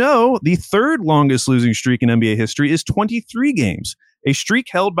did you know the third longest losing streak in NBA history is 23 games, a streak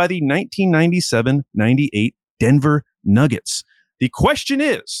held by the 1997-98 Denver Nuggets? The question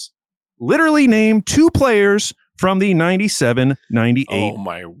is, literally name 2 players from the 97-98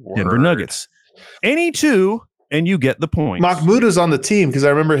 Denver Nuggets. Any 2, and you get the point. Mahmoud is on the team because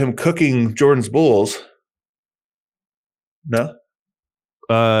I remember him cooking Jordan's Bulls. No?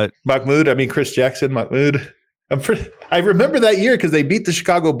 Mahmoud, I mean Chris Jackson, Mahmoud. I remember that year because they beat the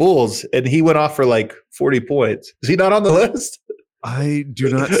Chicago Bulls and he went off for like 40 points. Is he not on the list? I do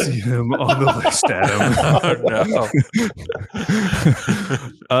not see him on the list, Adam.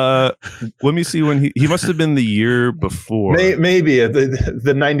 Let me see when he must have been the year before. Maybe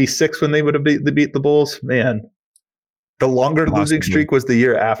the 96 when they would have beat the Bulls. Man, the longer losing streak was the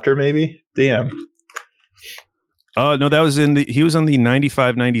year after. Maybe. Damn. No, that was he was on the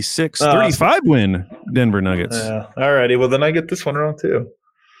 95-96 35 win Denver Nuggets. All righty. Well, then I get this one wrong too.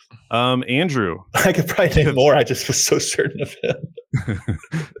 Andrew. I could probably name more. I just was so certain of him.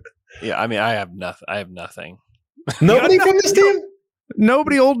 Yeah, I mean, I have nothing. Nobody from this team?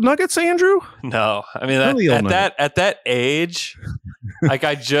 Nobody old Nuggets, Andrew? No. I mean, at that age, like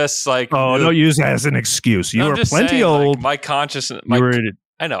I just like. Oh, don't use that as an excuse. You are plenty old. Like, my consciousness. You were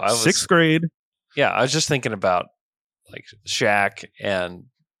I know. I was 6th grade. Yeah, I was just thinking about like Shaq and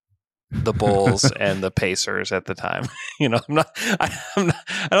the Bulls and the Pacers at the time. You know, I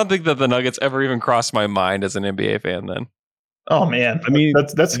don't think that the Nuggets ever even crossed my mind as an NBA fan then. Oh man, I mean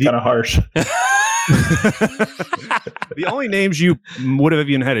that's kind of harsh. The only names you would have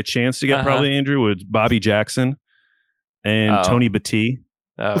even had a chance to get probably, Andrew, was Bobby Jackson and Tony Battie.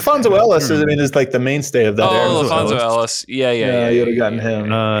 Alfonso Ellis is like the mainstay of that era. Alfonso Ellis. Yeah. You would have gotten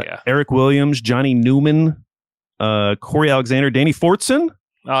him. Eric Williams, Johnny Newman, Corey Alexander, Danny Fortson.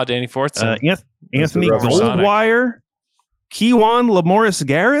 Oh, Danny Fortson. Anthony Goldwire, Kejuan Lamorris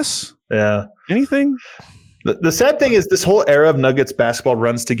Garris. Yeah. Anything? The sad thing is this whole era of Nuggets basketball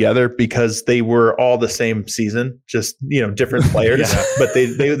runs together because they were all the same season, just different players. But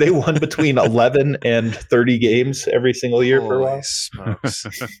they won between 11 and 30 games every single year for a while. Smokes.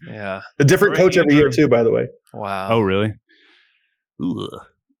 Yeah. A different coach every year too, by the way. Wow. Oh, really? Ugh.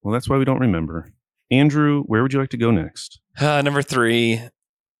 Well, that's why we don't remember. Andrew, where would you like to go next? Number 3.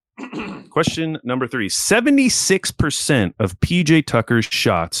 Question number 3. 76% of PJ Tucker's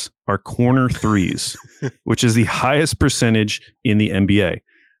shots are corner threes, which is the highest percentage in the NBA.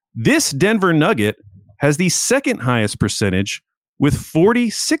 This Denver Nugget has the second highest percentage, with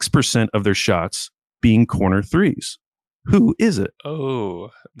 46% of their shots being corner threes. Who is it?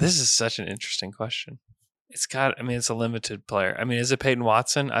 Oh, this is such an interesting question. It's a limited player. I mean, is it Peyton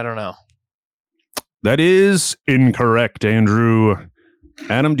Watson? I don't know. That is incorrect, Andrew.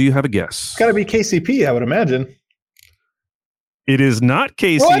 Adam, do you have a guess? It's got to be KCP, I would imagine. It is not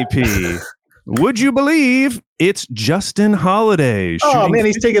KCP. Would you believe it's Justin Holiday? Oh man,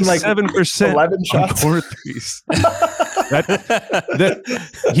 he's taking like 7%, 11 shots. Corner threes.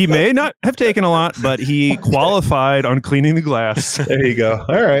 He may not have taken a lot, but he qualified on cleaning the glass. There you go.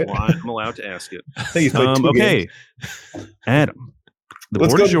 All right, I'm allowed to ask it. I think he's played 2 okay, games. Adam, the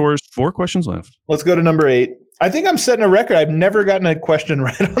board is yours. 4 questions left. Let's go to number 8. I think I'm setting a record. I've never gotten a question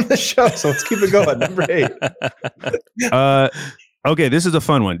right on the show, so let's keep it going. Number 8. Okay, this is a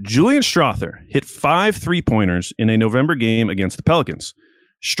fun one. Julian Strawther hit 5 3-pointers in a November game against the Pelicans.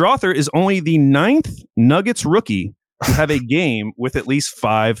 Strawther is only the 9th Nuggets rookie to have a game with at least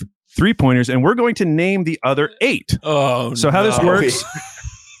 5 3-pointers, and we're going to name the other 8. Oh, so how this works?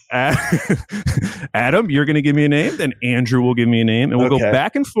 Adam, you're going to give me a name, then Andrew will give me a name, and we'll go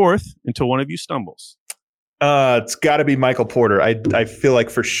back and forth until one of you stumbles. It's got to be Michael Porter. I feel like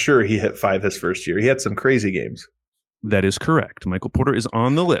for sure he hit 5 his first year. He had some crazy games. That is correct. Michael Porter is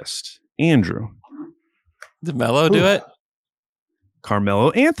on the list. Andrew. Did Melo do it?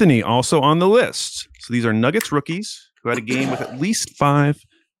 Carmelo Anthony also on the list. So these are Nuggets rookies who had a game with at least 5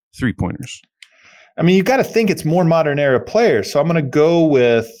 3-pointers. I mean, you got to think it's more modern era players. So I'm going to go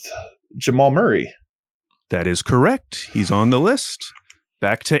with Jamal Murray. That is correct. He's on the list.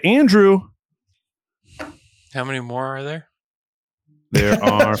 Back to Andrew. How many more are there? There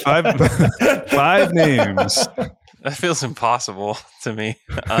are five names. That feels impossible to me.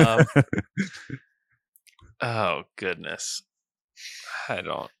 Oh, goodness.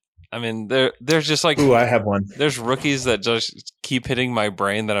 I mean, there's just like... Ooh, I have one. There's rookies that just keep hitting my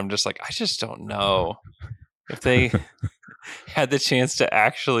brain that I'm just like, I just don't know if they had the chance to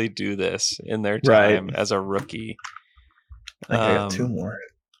actually do this in their time as a rookie. I think I got two more.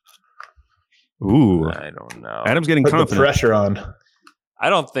 Ooh. I don't know. Adam's getting Put confident. the pressure on. I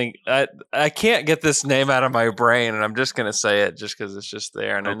don't think I can't get this name out of my brain, and I'm just going to say it just because it's just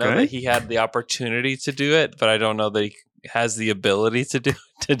there. And I know that he had the opportunity to do it, but I don't know that he has the ability to do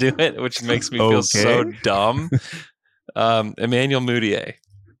it, which makes me feel so dumb. Emmanuel Mudiay.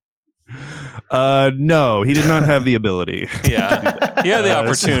 No, he did not have the ability. Yeah, he had the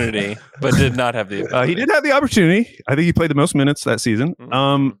opportunity, but did not have the ability. He did have the opportunity. I think he played the most minutes that season.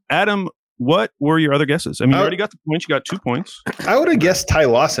 Adam, what were your other guesses? I mean, you already got the points. You got 2 points. I would have guessed Ty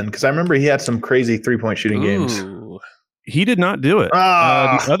Lawson because I remember he had some crazy 3-point shooting games. He did not do it.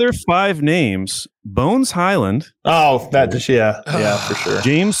 The other 5 names: Bones Highland. Oh, that just for sure.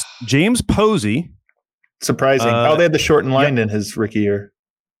 James Posey. Surprising. They had the shortened line in his rookie year.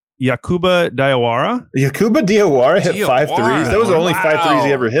 Yakuba Diawara. Yakuba Diawara hit 5 threes. That was the only 5 threes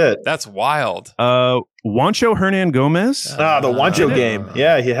he ever hit. That's wild. Juancho Hernan Gomez. The Juancho game.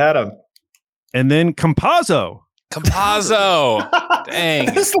 Yeah, he had him. And then Campazzo. Dang.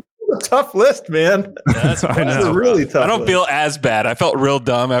 This is a tough list, man. That's a really tough I don't feel as bad. I felt real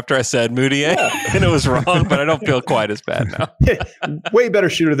dumb after I said Mudiay, and it was wrong, but I don't feel quite as bad now. Way better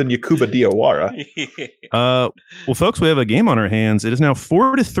shooter than Yakuba Diawara. Well, folks, we have a game on our hands. It is now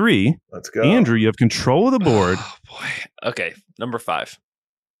 4-3. Let's go. Andrew, you have control of the board. Oh, boy. Okay, number 5.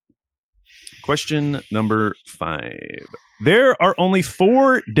 Question number 5. There are only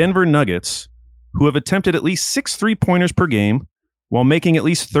 4 Denver Nuggets who have attempted at least 6 3-pointers per game while making at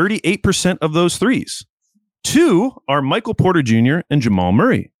least 38% of those threes. 2 are Michael Porter Jr. and Jamal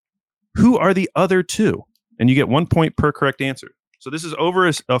Murray. Who are the other 2? And you get 1 point per correct answer. So this is over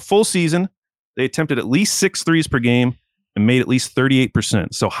a full season. They attempted at least 6 threes per game and made at least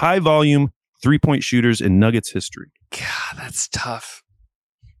 38%. So high volume 3-point shooters in Nuggets history. God, that's tough.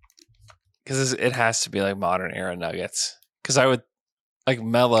 Because it has to be like modern era Nuggets. Because I would like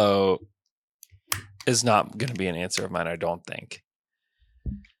Melo is not going to be an answer of mine, I don't think.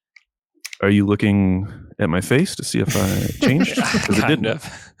 Are you looking at my face to see if I changed? Kind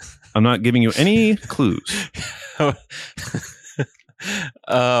of. I'm not giving you any clues.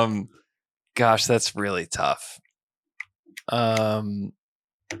 Gosh, that's really tough.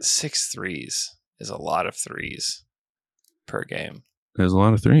 6 threes is a lot of threes per game. There's a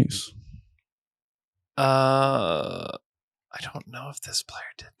lot of threes. I don't know if this player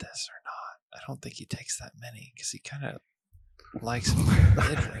did this or not. I don't think he takes that many because he kind of likes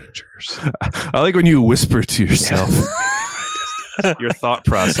mid-rangers. I like when you whisper to yourself. Your thought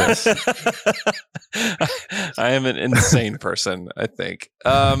process. I am an insane person, I think.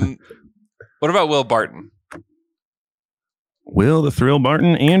 What about Will Barton? Will the Thrill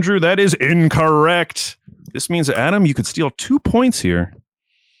Barton? Andrew, that is incorrect. This means, Adam, you could steal 2 points here.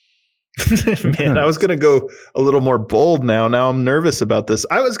 Man, I was going to go a little more bold now. Now I'm nervous about this.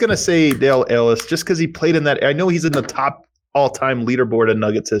 I was going to say Dale Ellis just because he played in that. I know he's in the top all-time leaderboard in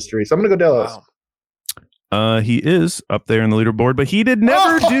Nuggets history. So I'm going to go Dale Ellis. He is up there in the leaderboard, but he did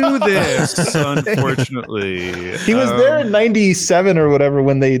never do this, unfortunately. He was there in 97 or whatever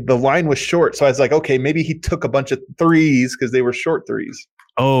when the line was short. So I was like, okay, maybe he took a bunch of threes because they were short threes.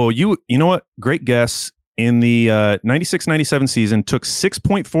 Oh, you know what? Great guess. In the 96-97 season, took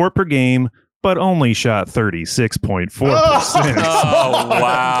 6.4 per game, but only shot 36.4%. Oh,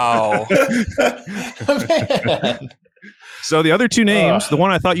 wow. Man. So the other 2 names, the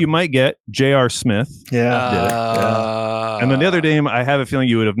one I thought you might get, J.R. Smith. Yeah. Did it. Yeah. And then the other name I have a feeling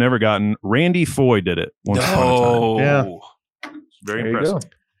you would have never gotten, Randy Foye did it once upon a time. Yeah. Very impressive.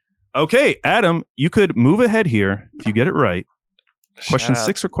 Okay, Adam, you could move ahead here if you get it right. Question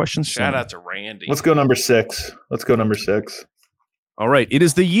 6 or question 7? Shout out to Randy. Let's go number 6. All right. It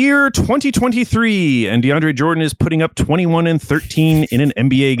is the year 2023, and DeAndre Jordan is putting up 21 and 13 in an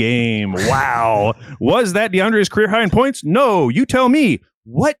NBA game. Wow. Was that DeAndre's career high in points? No. You tell me.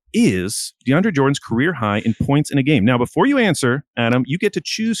 What is DeAndre Jordan's career high in points in a game? Now, before you answer, Adam, you get to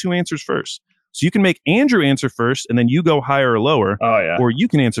choose who answers first. So you can make Andrew answer first, and then you go higher or lower. Oh, yeah. Or you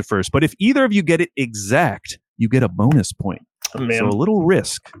can answer first. But if either of you get it exact, you get a bonus point. Man. So a little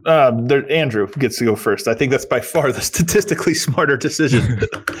risk. Andrew gets to go first. I think that's by far the statistically smarter decision.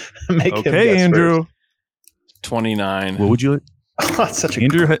 Make him guess Andrew. First. 29. What would you? Oh, that's such a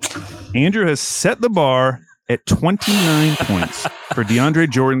Andrew has set the bar at 29 points for DeAndre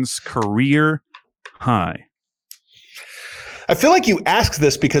Jordan's career high. I feel like you asked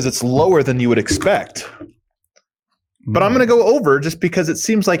this because it's lower than you would expect. But I'm going to go over just because it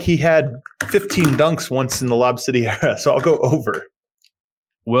seems like he had 15 dunks once in the Lob City era. So I'll go over.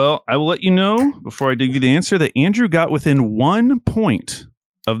 Well, I will let you know before I give you the answer that Andrew got within 1 point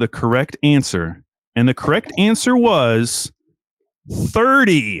of the correct answer. And the correct answer was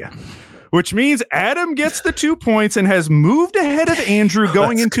 30, which means Adam gets the 2 points and has moved ahead of Andrew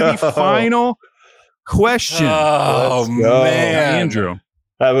going into the final question. Oh, man. Andrew.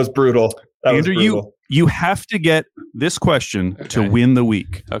 That was brutal. Andrew, you have to get this question to win the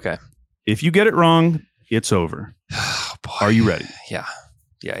week. Okay. If you get it wrong, it's over. Oh, boy. Are you ready? Yeah.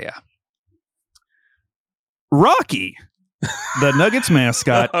 Rocky, the Nuggets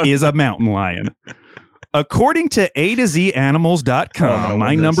mascot, is a mountain lion. According to A to Z Animals.com,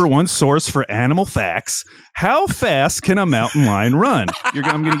 my number one source for animal facts, how fast can a mountain lion run?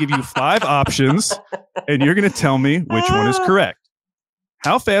 I'm going to give you 5 options, and you're going to tell me which one is correct.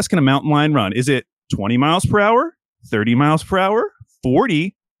 How fast can a mountain lion run? Is it 20 miles per hour, 30 miles per hour,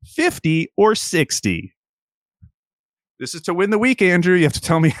 40, 50, or 60? This is to win the week, Andrew. You have to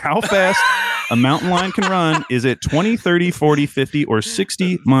tell me how fast a mountain lion can run. Is it 20, 30, 40, 50, or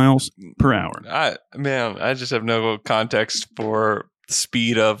 60 miles per hour? I just have no context for the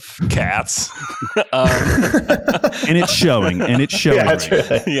speed of cats. And it's showing. Yeah,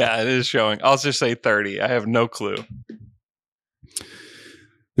 right. Yeah, it is showing. I'll just say 30. I have no clue.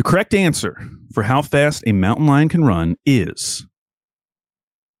 The correct answer for how fast a mountain lion can run is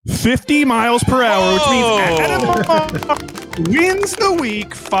 50 miles per hour, which means Adam wins the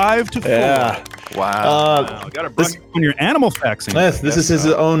week 5-4. Yeah. Wow. Got to brush on your animal facts. This is his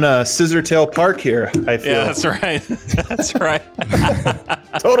own Scissortail Park here, I feel. Yeah, that's right. That's right.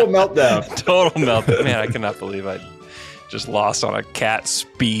 Total meltdown. Total meltdown. Man, I cannot believe I just lost on a cat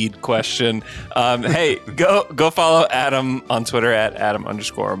speed question. Hey, go follow Adam on Twitter at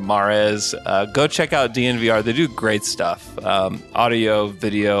Adam_Mares. Go check out DNVR. They do great stuff. Audio,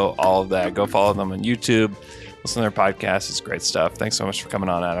 video, all of that. Go follow them on YouTube. Listen to their podcast. It's great stuff. Thanks so much for coming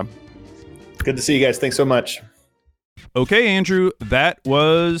on, Adam. Good to see you guys. Thanks so much. Okay, Andrew, that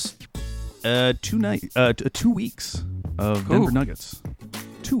was 2 weeks of Denver Nuggets.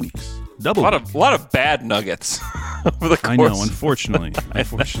 2 weeks. Double. A lot of bad nuggets over the course. I know, unfortunately.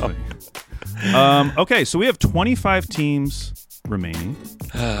 Okay, so we have 25 teams remaining.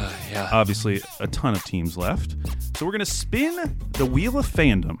 Yeah. Obviously, a ton of teams left. So we're going to spin the Wheel of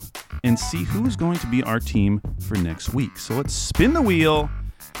Fandom and see who's going to be our team for next week. So let's spin the wheel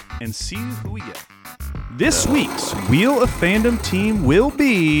and see who we get. This week's Wheel of Fandom team will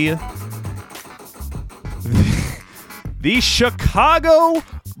be the Chicago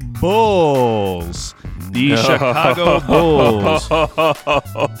Bulls. Chicago Bulls.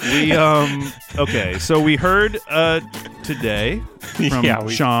 Okay, so we heard today from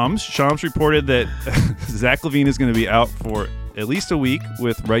Shams. Shams reported that Zach LaVine is going to be out for at least a week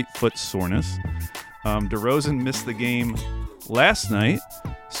with right foot soreness. DeRozan missed the game last night,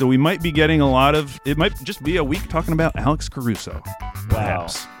 so we might be getting it might just be a week talking about Alex Caruso.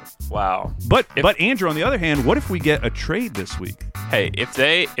 Perhaps. Wow. But Andrew, on the other hand, what if we get a trade this week? Hey, if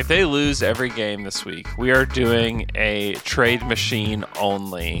they lose every game this week, we are doing a trade machine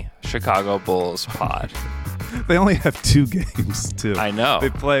only Chicago Bulls pod. They only have 2 games too. I know. They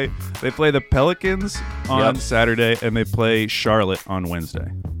play the Pelicans on Saturday and they play Charlotte on Wednesday.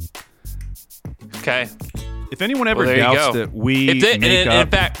 Okay. If anyone ever doubts that we in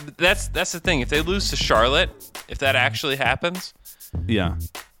fact, that's the thing. If they lose to Charlotte, if that actually happens, yeah.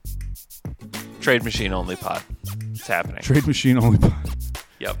 Trade machine only pod. It's happening. Trade machine only pod.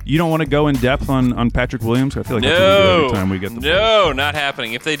 Yep. You don't want to go in depth on Patrick Williams? I feel like that's what we do every time we get the No, not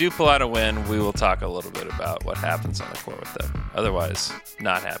happening. If they do pull out a win, we will talk a little bit about what happens on the court with them. Otherwise,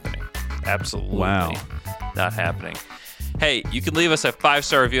 not happening. Absolutely not happening. Hey, you can leave us a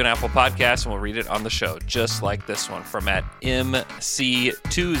 5-star review on Apple Podcasts, and we'll read it on the show, just like this one from at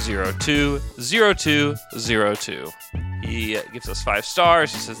MC2020202. He gives us 5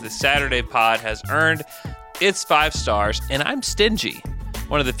 stars. He says this Saturday pod has earned its 5 stars, and I'm stingy.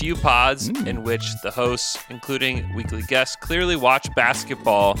 One of the few pods in which the hosts, including weekly guests, clearly watch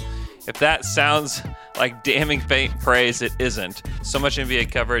basketball. If that sounds like damning faint praise, it isn't. So much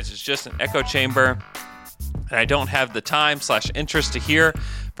NBA coverage is just an echo chamber, and I don't have the time/interest to hear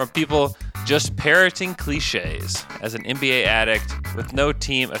from people just parroting cliches. As an NBA addict with no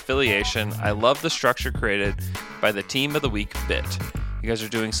team affiliation, I love the structure created by the Team of the Week bit. You guys are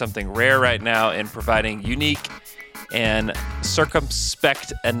doing something rare right now in providing unique and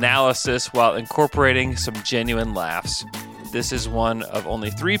circumspect analysis while incorporating some genuine laughs. This is one of only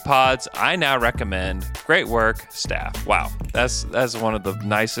 3 pods I now recommend. Great work, staff. Wow, that's one of the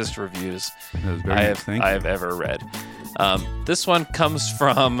nicest reviews I have ever read. This one comes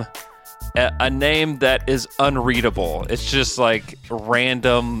from a name that is unreadable. It's just like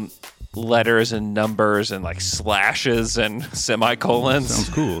random letters and numbers and like slashes and semicolons. Sounds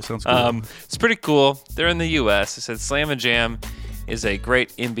cool. It's pretty cool. They're in the U.S. It said Slam and Jam is a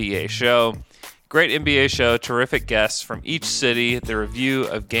great NBA show. Great NBA show, terrific guests from each city. The review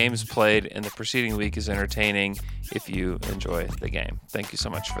of games played in the preceding week is entertaining if you enjoy the game. Thank you so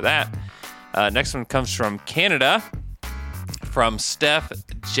much for that. Next one comes from Canada, from Steph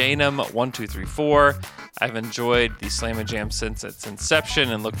Janum1234. I've enjoyed the Slam and Jam since its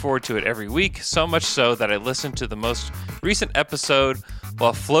inception and look forward to it every week, so much so that I listened to the most recent episode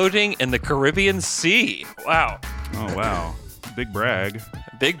while floating in the Caribbean Sea. Wow. Oh, wow. Big brag.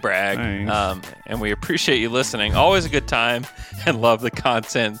 And we appreciate you listening. Always a good time and love the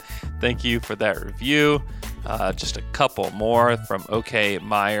content. Thank you for that review. Just a couple more from OK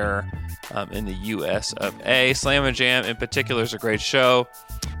Meyer in the US of A. Slam and Jam in particular is a great show.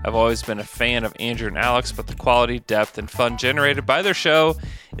 I've always been a fan of Andrew and Alex, but the quality, depth, and fun generated by their show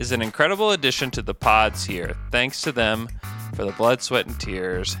is an incredible addition to the pods here. Thanks to them for the blood, sweat, and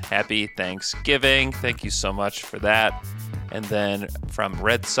tears. Happy Thanksgiving. Thank you so much for that. And then from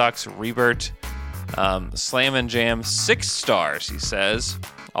Red Sox Rebert, Slam and Jam 6 stars, he says.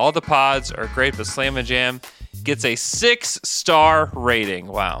 All the pods are great, but Slam and Jam gets a 6-star rating.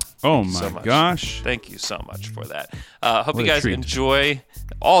 Wow. Oh my gosh. Thank you so much for that. Hope you guys enjoy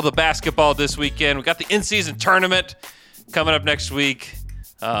all the basketball this weekend. We got the in-season tournament coming up next week.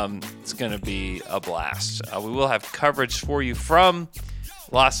 It's going to be a blast. We will have coverage for you from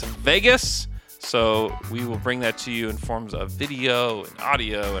Las Vegas. So we will bring that to you in forms of video and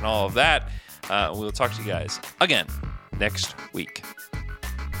audio and all of that. We'll talk to you guys again next week.